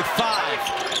with 5.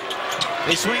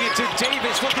 They swing it to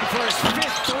Davis, looking for his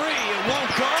 5th 3. It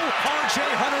won't go. R.J.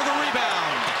 Hunter the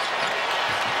rebound.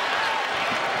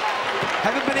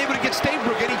 Haven't been able to get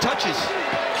Stainbrook any touches.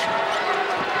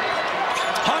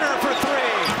 Hunter for 3.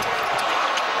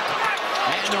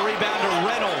 And the rebound to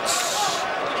Reynolds.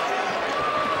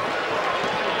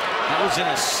 That was in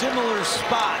a similar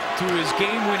spot to his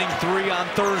game-winning 3 on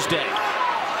Thursday.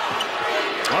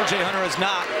 R.J. Hunter has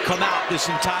not come out this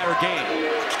entire game.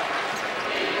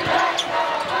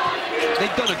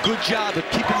 They've done a good job of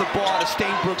keeping the ball out of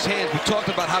Stainbrook's hands. We talked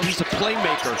about how he's a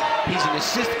playmaker. He's an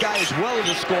assist guy as well as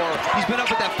a scorer. He's been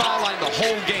up at that foul line the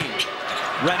whole game.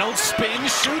 Reynolds spins,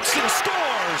 shoots, and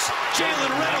scores.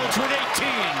 Jalen Reynolds with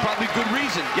 18. Probably good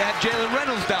reason. You have Jalen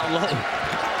Reynolds down low.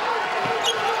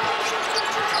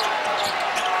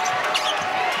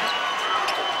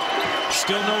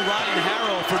 Still no Ryan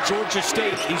Harrow for Georgia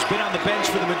State. He's been on the bench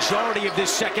for the majority of this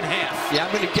second half. Yeah,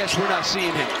 I'm going to guess we're not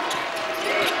seeing him.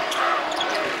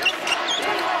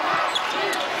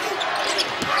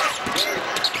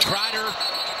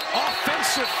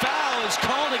 Offensive foul is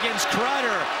called against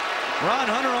Kreider. Ron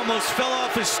Hunter almost fell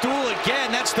off his stool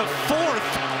again. That's the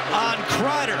 4th on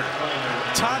Kreider.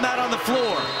 Timeout on the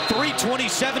floor.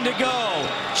 3:27 to go.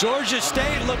 Georgia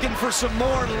State looking for some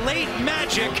more late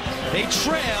magic. They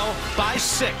trail by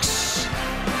 6.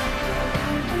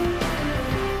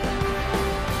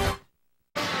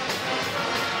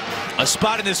 A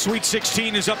spot in the Sweet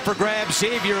 16 is up for grabs.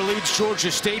 Xavier leads Georgia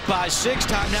State by 6.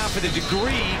 Time now for the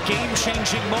degree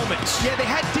game-changing moments. Yeah, they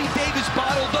had D. Davis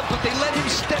bottled up, but they let him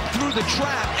step through the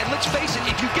trap. And let's face it,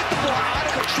 if you get the ball out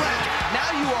of the trap, now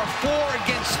you are 4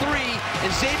 against 3, and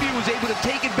Xavier was able to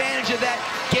take advantage of that,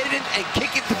 get it in, and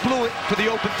kick it to Blewett for the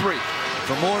open 3.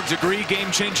 For more degree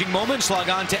game-changing moments, log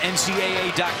on to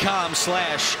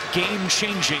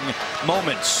ncaa.com/game-changing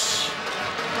moments.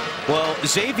 Well,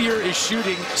 Xavier is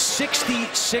shooting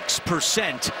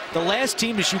 66%. The last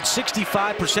team to shoot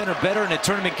 65% or better in a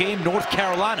tournament game, North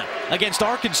Carolina, against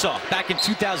Arkansas back in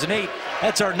 2008.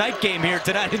 That's our night game here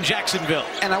tonight in Jacksonville.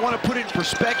 And I want to put it in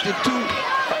perspective, too.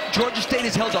 Georgia State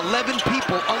has held 11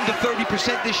 people under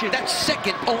 30% this year. That's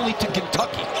second only to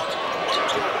Kentucky.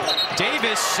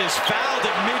 Davis is fouled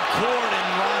at midcourt, and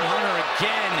Ron Hunter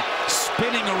again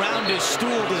spinning around his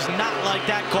stool does not like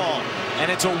that call.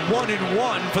 And it's a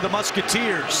 1-and-1 for the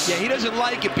Musketeers. Yeah, he doesn't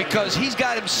like it because he's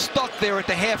got him stuck there at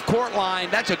the half-court line.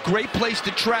 That's a great place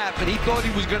to trap, and he thought he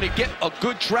was going to get a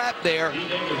good trap there.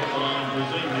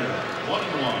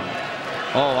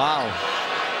 Oh, wow.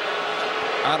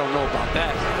 I don't know about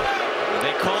that.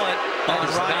 They call it on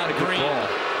Ryan Green.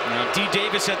 Now, D.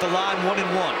 Davis at the line,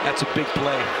 1-and-1. That's a big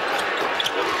play.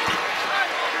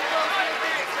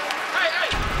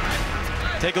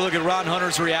 Take a look at Ron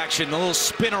Hunter's reaction. A little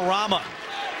spinorama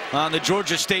on the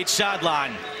Georgia State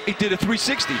sideline. He did a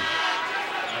 360.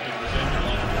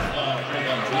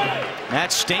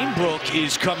 Matt Stainbrook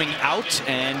is coming out,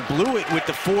 and Blewett with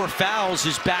the 4 fouls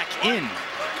is back in.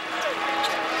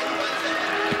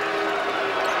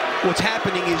 What's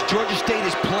happening is Georgia State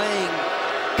is playing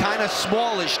kind of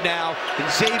smallish now, and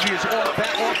Xavier's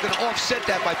going to offset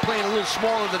that by playing a little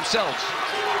smaller themselves.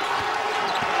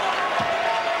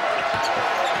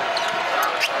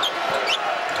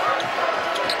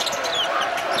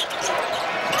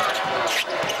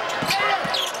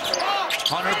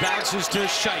 Hunter bounces to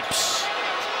Shipes.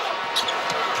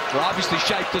 Well, obviously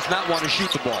Shipes does not want to shoot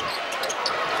the ball.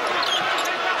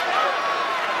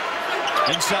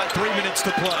 Inside 3 minutes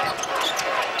to play.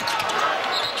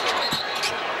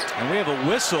 And we have a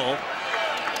whistle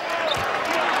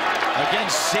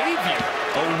against Xavier.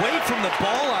 Away from the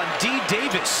ball on D.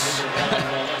 Davis.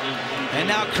 And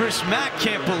now Chris Mack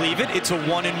can't believe it. It's a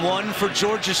 1-and-1 for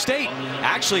Georgia State.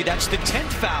 Actually, that's the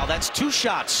 10th foul. That's 2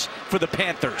 shots for the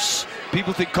Panthers.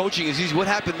 People think coaching is easy. What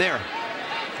happened there?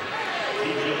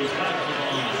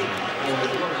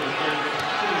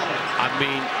 I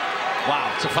mean,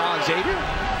 wow. It's a foul on Xavier?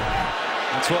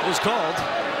 That's what was called.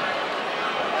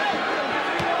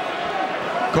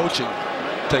 Coaching.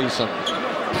 Tell you something.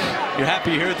 You're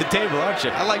happy here at the table, aren't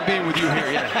you? I like being with you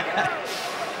here, yeah.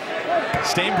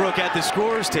 Stainbrook at the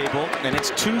scorer's table, and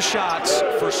it's 2 shots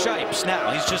for Shipes.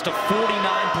 Now, he's just a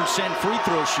 49% free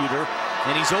throw shooter,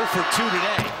 and he's 0 for 2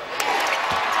 today.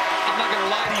 I'm not going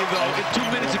to lie to you, though. In 2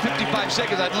 minutes and 55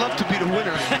 seconds, I'd love to be the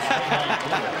winner.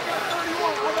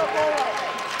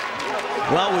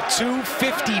 Well, with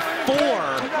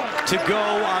 2:54 to go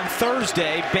on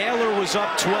Thursday, Baylor was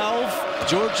up 12.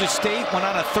 Georgia State went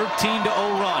on a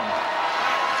 13-0 run.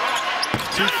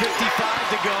 2:55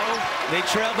 to go. They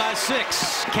trail by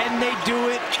 6. Can they do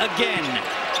it again?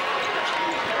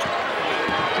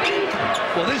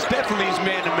 Well, this definitely is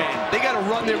man-to-man. They got to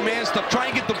run their man stuff. Try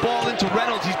and get the ball into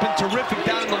Reynolds. He's been terrific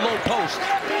down in the low post.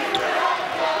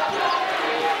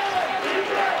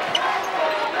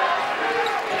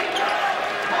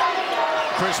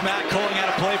 Chris Mack calling out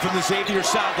a play from the Xavier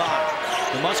sideline.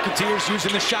 The Musketeers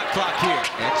using the shot clock here.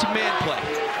 That's a man play.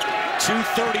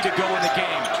 2:30 to go in the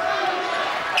game.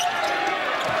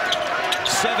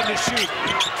 7 to shoot.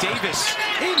 Davis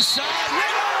inside.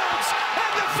 Reynolds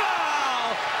and the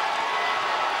foul.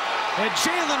 And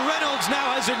Jalen Reynolds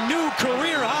now has a new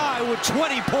career high with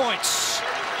 20 points.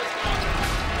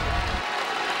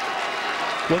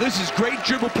 Well, this is great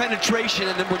dribble penetration,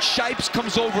 and then when Shipes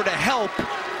comes over to help,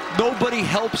 nobody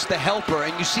helps the helper,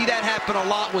 and you see that happen a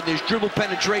lot when there's dribble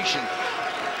penetration.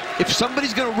 If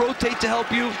somebody's going to rotate to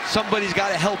help you, somebody's got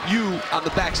to help you on the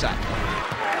backside.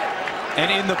 And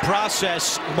in the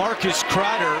process, Marcus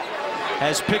Kreider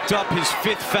has picked up his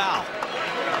 5th foul.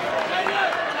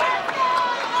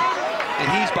 And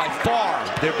he's by far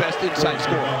their best inside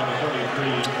scorer.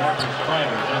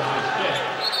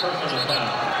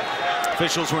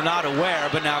 Officials were not aware,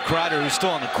 but now Kreider, who's still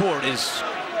on the court, is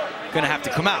going to have to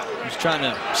come out. He's trying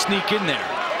to sneak in there.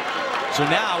 So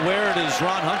now, where does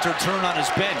Ron Hunter turn on his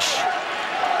bench?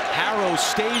 Harrow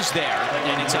stays there,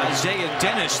 and it's Isaiah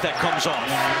Dennis that comes off.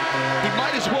 He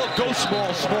might as well go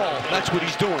small. That's what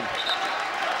he's doing.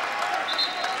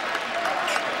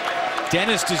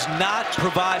 Dennis does not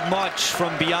provide much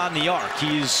from beyond the arc.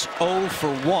 He's 0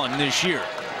 for 1 this year.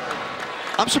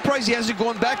 I'm surprised he hasn't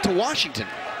gone back to Washington.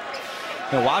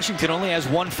 Now, Washington only has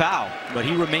 1 foul, but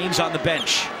he remains on the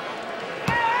bench.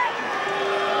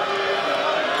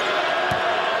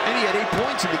 And he had 8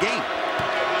 points in the game.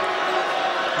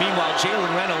 Meanwhile,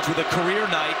 Jalen Reynolds with a career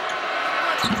night.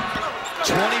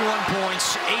 21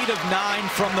 points, 8 of 9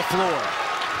 from the floor.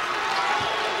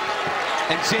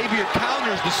 And Xavier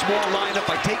counters the small lineup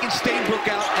by taking Stainbrook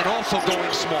out and also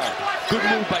going small. Good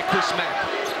move by Chris Mack.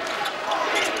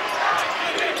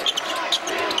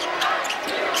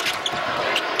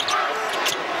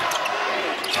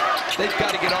 They've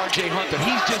got to get R.J. Hunter.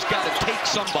 He's just got to take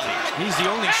somebody. He's the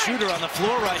only shooter on the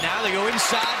floor right now. They go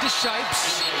inside to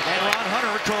Shipes, and Ron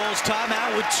Hunter calls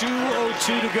timeout with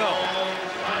 2:02 to go.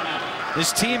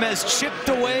 This team has chipped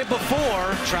away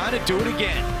before, trying to do it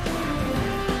again.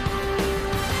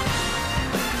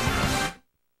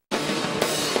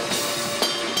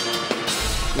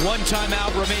 One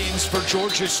timeout remains for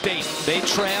Georgia State. They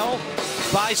trail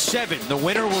by 7. The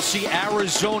winner will see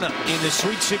Arizona in the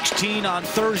Sweet 16 on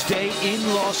Thursday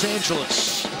in Los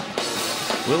Angeles.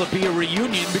 Will it be a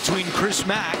reunion between Chris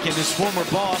Mack and his former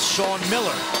boss, Sean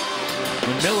Miller?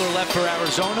 When Miller left for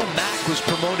Arizona, Mack was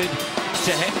promoted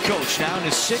to head coach. Now in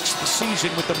his 6th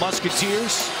season with the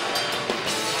Musketeers.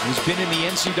 He's been in the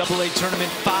NCAA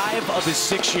Tournament 5 of his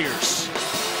 6 years.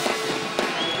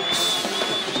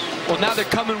 Well, now they're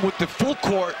coming with the full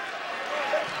court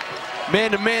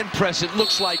man-to-man press, it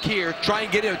looks like here. Try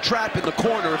and get a trap in the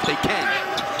corner if they can.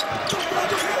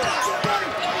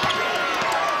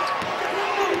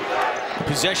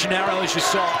 Possession arrow, as you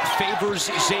saw,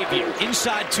 favors Xavier.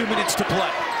 Inside 2 minutes to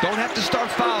play. Don't have to start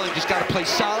fouling, just got to play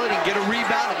solid and get a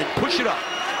rebound and then push it up.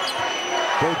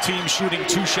 Both teams shooting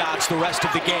 2 shots the rest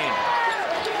of the game.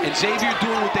 And Xavier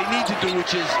doing what they need to do,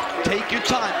 which is take your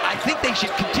time. I think they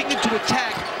should continue to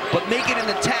attack, but make it an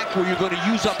attack where you're going to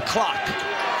use up clock.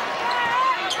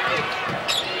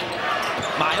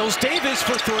 Myles Davis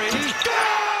for 3. Good!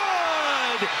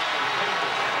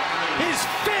 His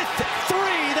 5th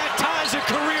 3 that ties a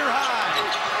career high.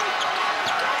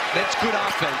 That's good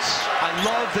offense. I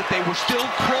love that they were still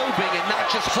probing and not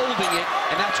just holding it,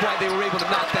 and that's why they were able to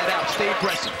knock that out. Stay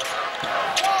aggressive.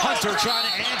 Hunter trying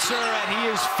to answer, and he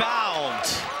is fouled.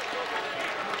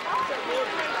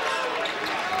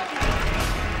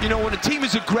 You know, when a team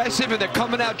is aggressive and they're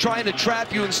coming out trying to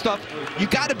trap you and stuff, you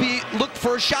got to look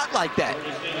for a shot like that.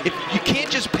 If you can't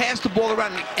just pass the ball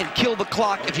around and kill the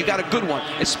clock if you got a good one,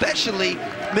 especially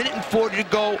minute and 40 to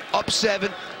go, up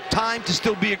 7, time to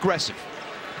still be aggressive.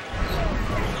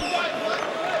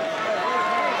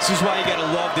 This is why you got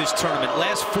to love this tournament.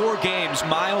 Last 4 games,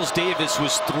 Myles Davis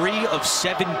was 3 of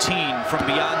 17 from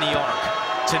beyond the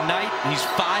arc. Tonight, he's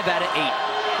 5 out of 8.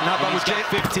 And how about what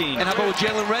 15? And how about what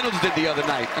Jalen Reynolds did the other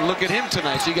night? And look at him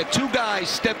tonight. So you got 2 guys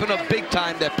stepping up big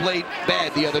time that played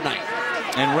bad the other night.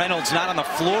 And Reynolds not on the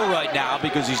floor right now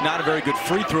because he's not a very good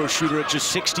free throw shooter at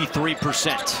just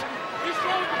 63%.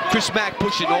 Chris Mack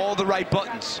pushing all the right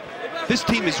buttons. This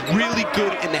team is really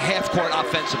good in the half court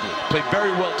offensively. Play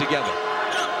very well together.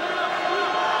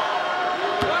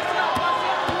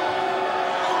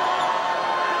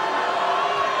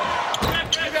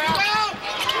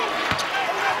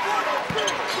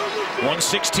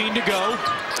 .16 to go,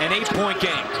 an 8-point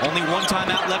game. Only 1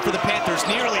 timeout left for the Panthers.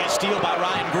 Nearly a steal by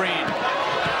Ryan Green.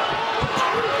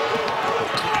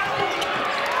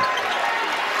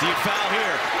 Do you foul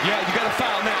here? Yeah, you got to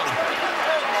foul now.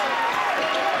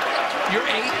 You're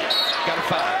 8, got to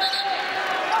foul.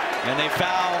 And they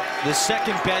foul the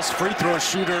 2nd best free throw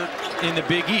shooter in the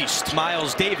Big East,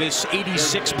 Myles Davis,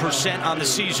 86% on the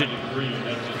season.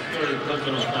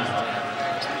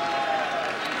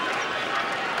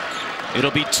 It'll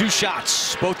be 2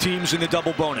 shots, both teams in the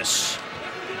double bonus.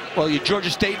 Well, you're Georgia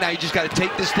State now. You just got to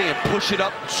take this thing and push it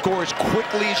up, score as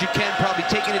quickly as you can, probably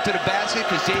taking it to the basket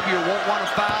because Xavier won't want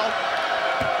to foul.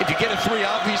 If you get a 3,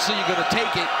 obviously you're going to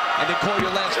take it and then call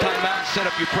your last timeout and set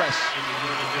up your press.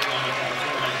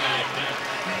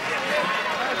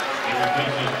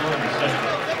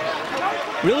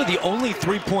 Really, the only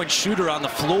 3-point shooter on the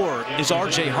floor is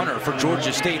R.J. Hunter for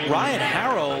Georgia State. Ryan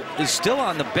Harrow is still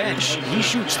on the bench. He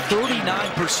shoots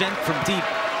 39% from deep,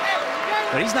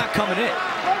 but he's not coming in.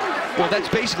 Well, that's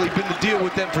basically been the deal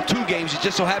with them for 2 games. It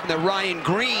just so happened that Ryan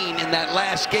Green in that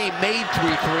last game made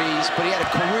 3 threes, but he had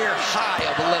a career high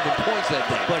of 11 points that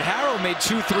day. But Harrow made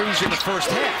 2 threes in the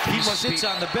first half. He sits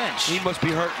on the bench. He must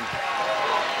be hurting.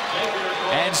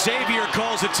 And Xavier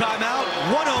calls a timeout.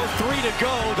 1:03 to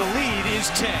go. The lead is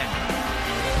 10.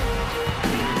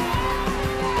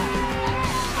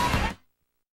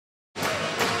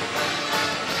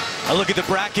 A look at the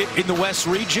bracket in the West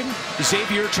region.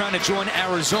 Xavier trying to join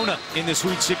Arizona in the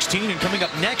Sweet 16. And coming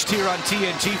up next here on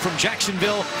TNT from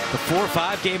Jacksonville, the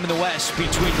 4-5 game in the West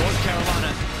between North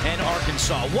Carolina and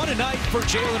Arkansas. What a night for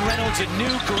Jalen Reynolds, a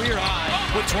new career high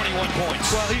with 21 points.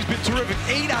 Well, he's been terrific.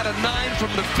 8 out of 9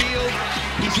 from the field.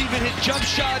 He's even hit jump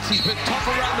shots. He's been tough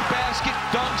around the basket,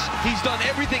 dunks. He's done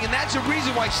everything, and that's the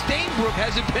reason why Stainbrook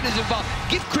hasn't been as involved.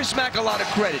 Give Chris Mack a lot of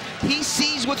credit. He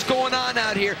sees what's going on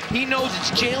out here. He knows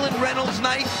it's Jalen Reynolds'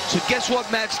 night. So guess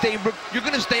what, Matt Stainbrook? You're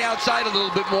going to stay outside a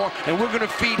little bit more, and we're going to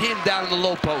feed him down in the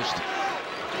low post.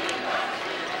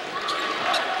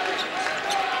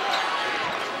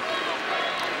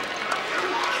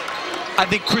 I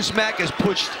think Chris Mack has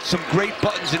pushed some great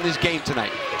buttons in this game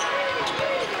tonight.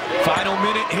 Final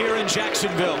minute here in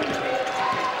Jacksonville.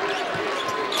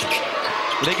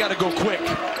 They got to go quick.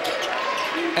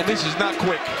 And this is not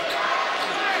quick.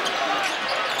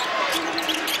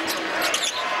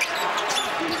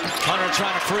 Hunter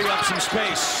trying to free up some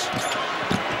space.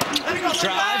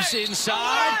 Drives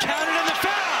inside, counted in the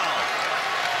foul.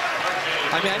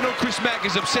 I mean, I know Chris Mack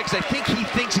is upset because I think he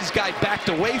thinks his guy backed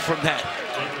away from that.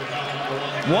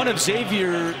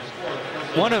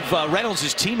 One of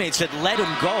Reynolds' teammates said, let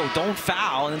him go, don't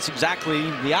foul, and it's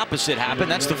exactly the opposite happened.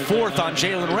 That's the fourth on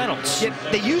Jalen Reynolds. Yeah,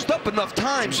 they used up enough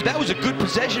time, so that was a good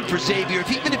possession for Xavier.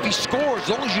 Even if he scores, as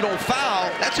long as you don't foul,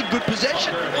 that's a good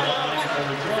possession.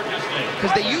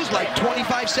 Because they used like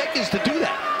 25 seconds to do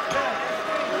that.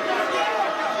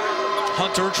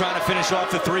 Hunter trying to finish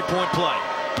off the three-point play.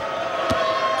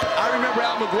 I remember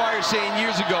Al McGuire saying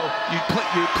years ago,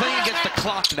 you're playing against the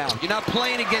clock now. You're not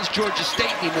playing against Georgia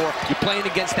State anymore. You're playing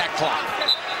against that clock.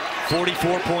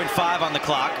 44.5 on the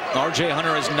clock. R.J.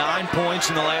 Hunter has 9 points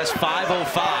in the last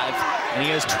 5:05, and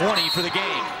he has 20 for the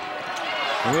game.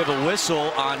 And we have a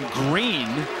whistle on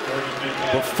Green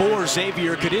before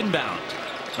Xavier could inbound.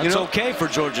 That's okay for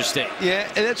Georgia State. Yeah,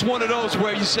 and that's one of those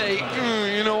where you say,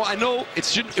 you know, I know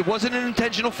it wasn't an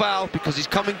intentional foul because he's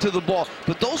coming to the ball.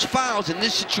 But those fouls in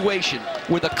this situation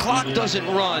where the clock doesn't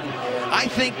run, I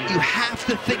think you have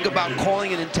to think about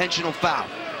calling an intentional foul.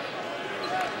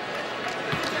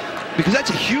 Because that's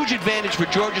a huge advantage for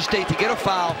Georgia State to get a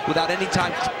foul without any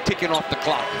time ticking off the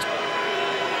clock.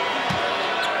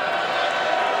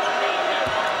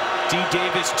 D.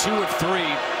 Davis 2 of 3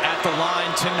 at the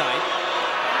line tonight.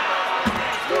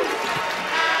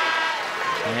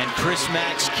 And Chris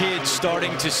Mack's kids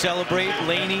starting to celebrate.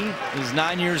 Laney is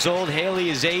 9 years old, Haley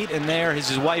is 8, and there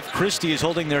his wife Christy is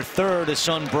holding their third, a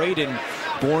son Braden,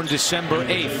 born December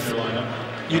 8th.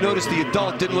 You notice the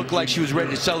adult didn't look like she was ready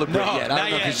to celebrate yet. I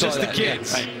don't know if you saw just that. the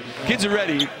kids. Yeah, right. Kids are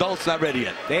ready, adults not ready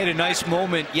yet. They had a nice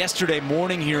moment yesterday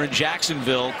morning here in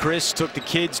Jacksonville. Chris took the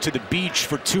kids to the beach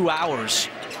for 2 hours.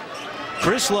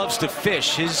 Chris loves to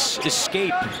fish. His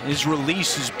escape, his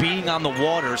release is being on the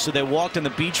water. So they walked on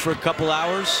the beach for a couple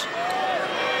hours.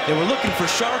 They were looking for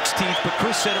shark's teeth, but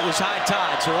Chris said it was high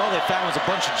tide, so all they found was a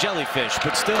bunch of jellyfish.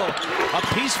 But still, a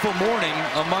peaceful morning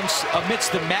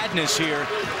amidst the madness here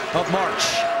of March.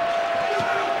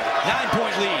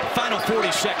 9-point lead, final 40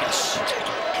 seconds.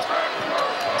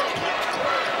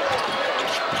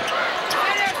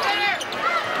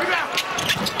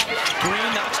 Green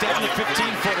knocks down the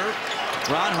 15-footer.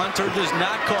 Ron Hunter does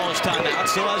not call his timeout,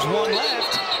 still has one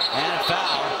left, and a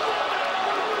foul.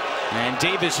 And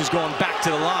Davis is going back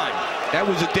to the line. That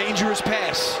was a dangerous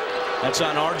pass. That's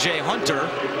on R.J. Hunter.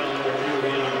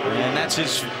 And that's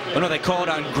his, oh no, they call it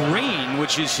on Green,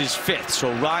 which is his 5th.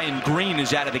 So Ryan Green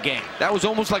is out of the game. That was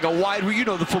almost like a wide, you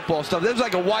know the football stuff. That was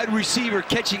like a wide receiver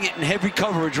catching it in heavy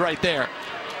coverage right there.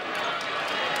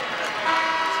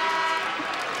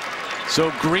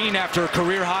 So Green, after a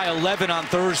career-high 11 on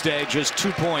Thursday, just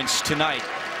 2 points tonight.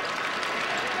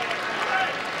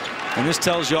 And this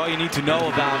tells you all you need to know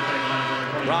about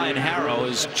Ryan Harrow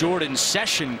as Jordan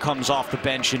Session comes off the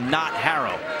bench and not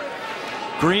Harrow.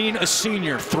 Green, a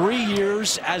senior, 3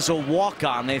 years as a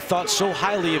walk-on. They thought so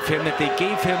highly of him that they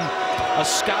gave him a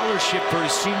scholarship for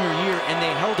his senior year, and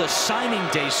they held a signing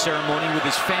day ceremony with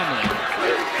his family.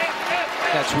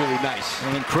 That's really nice.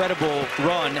 An incredible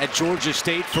run at Georgia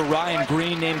State for Ryan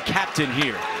Green, named captain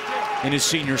here in his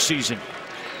senior season.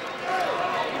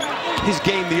 His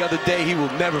game the other day, he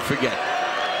will never forget.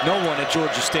 No one at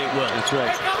Georgia State will. That's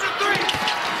right.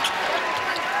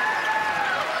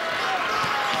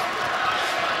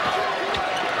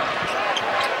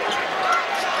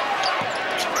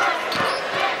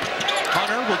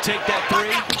 Hunter will take that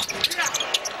three.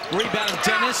 Rebound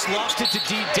Dennis, lost it to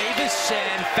D. Davis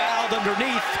and fouled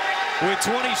underneath with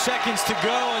 20 seconds to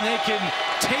go, and they can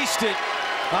taste it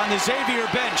on the Xavier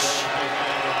bench.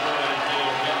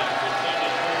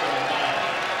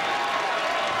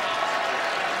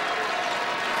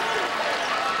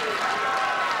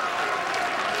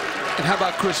 And how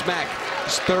about Chris Mack?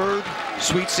 His 3rd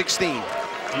Sweet 16.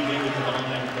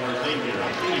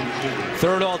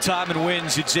 3rd all-time in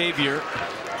wins at Xavier.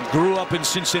 Grew up in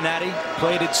Cincinnati,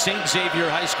 played at St. Xavier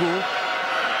High School.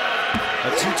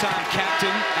 A 2-time captain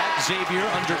at Xavier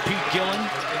under Pete Gillen.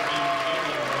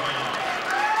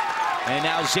 And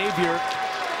now Xavier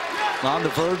on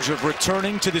the verge of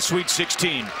returning to the Sweet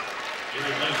 16.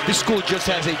 This school just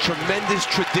has a tremendous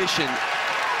tradition.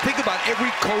 Think about every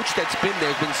coach that's been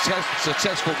there has been a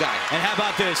successful guy. And how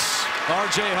about this?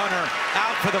 R.J. Hunter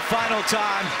out for the final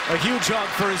time. A huge hug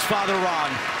for his father, Ron.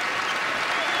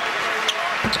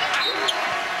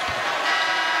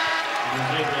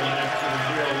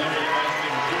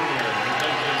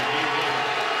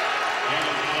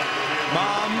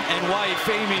 Mom and wife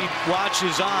Amy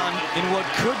watches on in what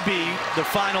could be the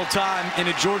final time in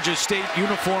a Georgia State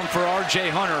uniform for R.J.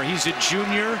 Hunter. He's a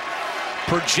junior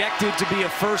projected to be a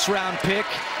first-round pick.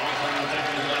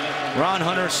 Ron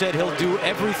Hunter said he'll do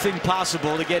everything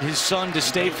possible to get his son to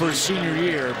stay for his senior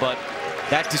year, but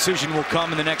that decision will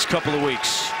come in the next couple of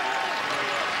weeks.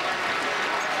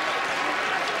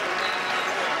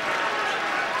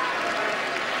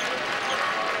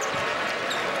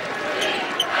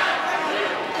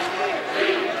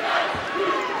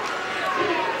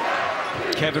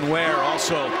 Kevin Ware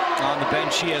also on the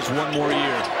bench. He has one more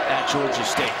year at Georgia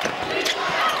State.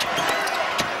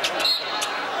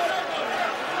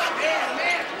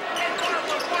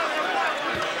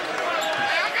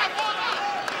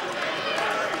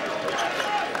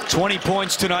 $20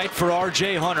 points tonight for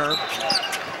R.J. Hunter. As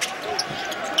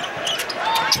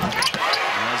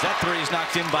that three is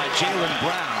knocked in by Jalen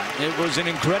Brown. It was an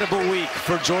incredible week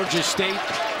for Georgia State.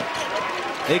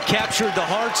 They captured the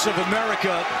hearts of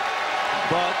America,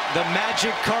 but the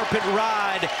magic carpet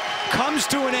ride comes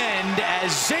to an end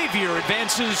as Xavier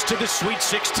advances to the Sweet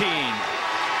 16.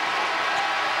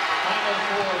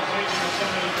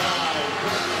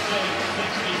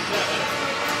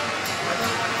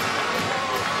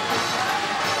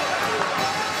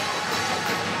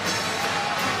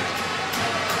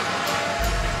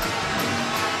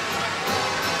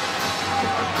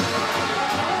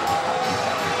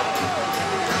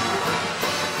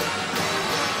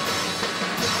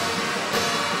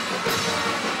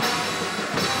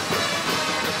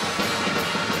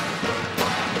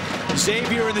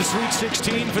 Xavier in the Sweet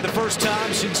 16 for the first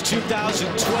time since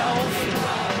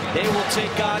 2012. They will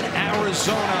take on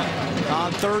Arizona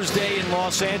on Thursday in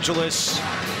Los Angeles.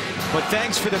 But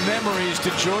thanks for the memories to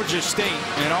Georgia State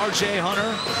and R.J.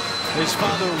 Hunter, his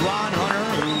father Ron Hunter,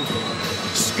 who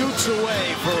scoots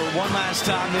away for one last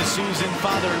time this season.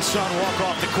 Father and son walk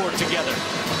off the court together.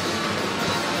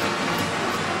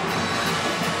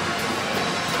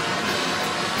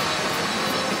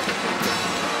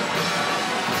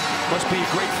 Must be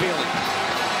a great feeling,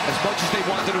 as much as they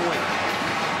wanted to win.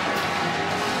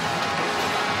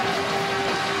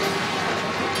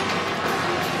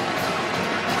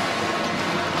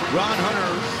 Ron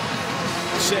Hunter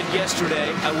said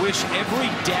yesterday, I wish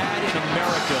every dad in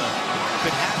America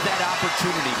could have that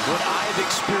opportunity, what I've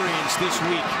experienced this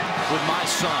week with my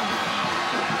son.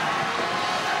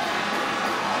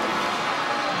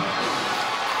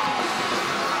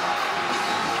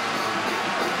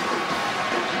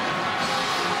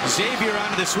 Xavier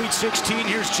onto the Sweet 16.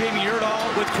 Here's Jamie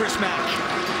Erdahl with Chris Mack.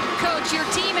 Coach, your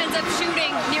team ends up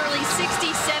shooting nearly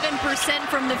 67%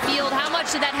 from the field. How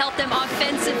much did that help them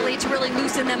offensively to really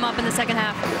loosen them up in the second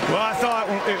half? Well, I thought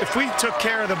if we took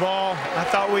care of the ball, I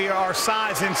thought our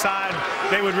size inside,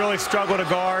 they would really struggle to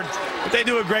guard. But they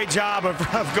do a great job of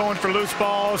going for loose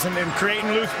balls and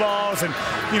creating loose balls and,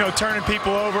 you know, turning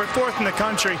people over. Fourth in the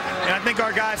country. And I think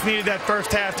our guys needed that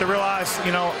first half to realize,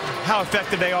 you know, how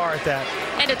effective they are at that.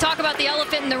 And to talk about the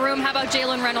elephant in the room, how about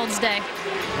Jalen Reynolds' day?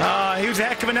 He was a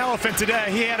heck of an elephant today.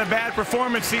 He had a bad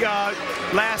performance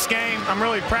last game. I'm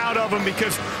really proud of him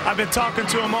because I've been talking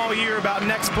to him all year about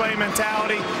next play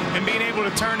mentality and being able to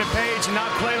turn the page and not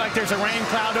play like there's a rain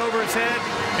cloud over his head,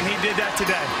 and he did that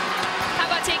today. How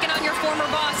about taking on your former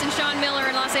boss and Sean Miller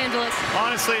in Los Angeles?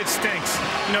 Honestly, it stinks.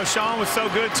 You know, Sean was so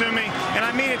good to me, and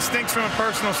I mean it stinks from a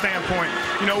personal standpoint.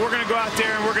 You know, we're going to go out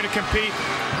there and we're going to compete.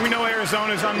 We know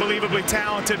Arizona is unbelievably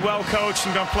talented, well coached,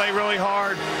 and going to play really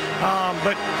hard.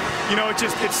 But you know, it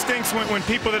stinks when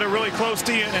people that are really close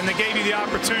to you and they gave you the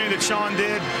opportunity that Sean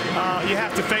did, you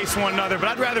have to face one another. But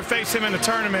I'd rather face him in a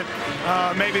tournament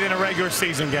maybe than a regular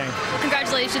season game.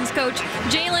 Congratulations, Coach.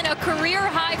 Jalen, a career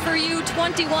high for you,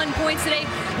 21 points today.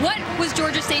 What was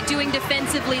Georgia State doing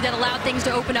defensively that allowed things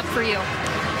to open up for you?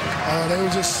 They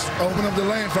would just open up the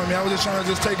lane for me. I was just trying to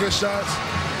just take good shots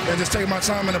and just take my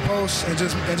time in the post and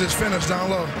just finish down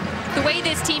low. The way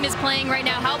this team is playing right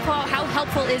now, how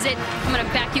helpful is it? I'm going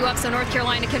to back you up so North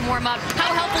Carolina can warm up.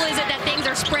 How helpful is it that things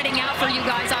are spreading out for you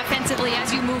guys offensively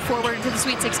as you move forward to the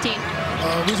Sweet 16?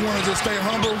 We just want to just stay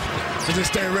humble and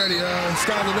just stay ready.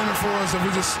 Sky's the limit for us if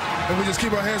we just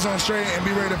keep our heads on straight and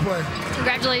be ready to play.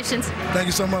 Congratulations. Thank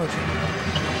you so much.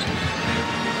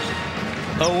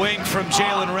 A wing from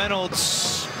Jalen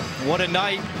Reynolds. What a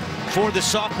night for the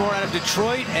sophomore out of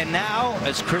Detroit. And now,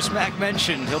 as Chris Mack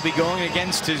mentioned, he'll be going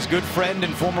against his good friend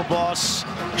and former boss,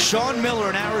 Sean Miller,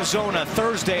 in Arizona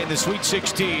Thursday in the Sweet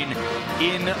 16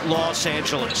 in Los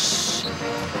Angeles.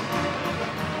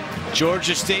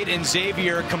 Georgia State and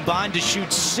Xavier combined to shoot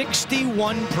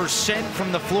 61%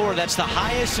 from the floor. That's the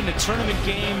highest in a tournament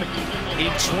game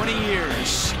in 20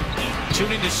 years.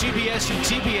 Tune into CBS and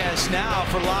TBS now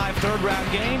for live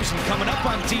third-round games. And coming up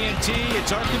on TNT,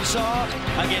 it's Arkansas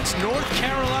against North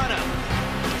Carolina.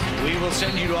 We will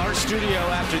send you to our studio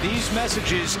after these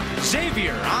messages.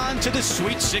 Xavier on to the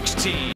Sweet 16.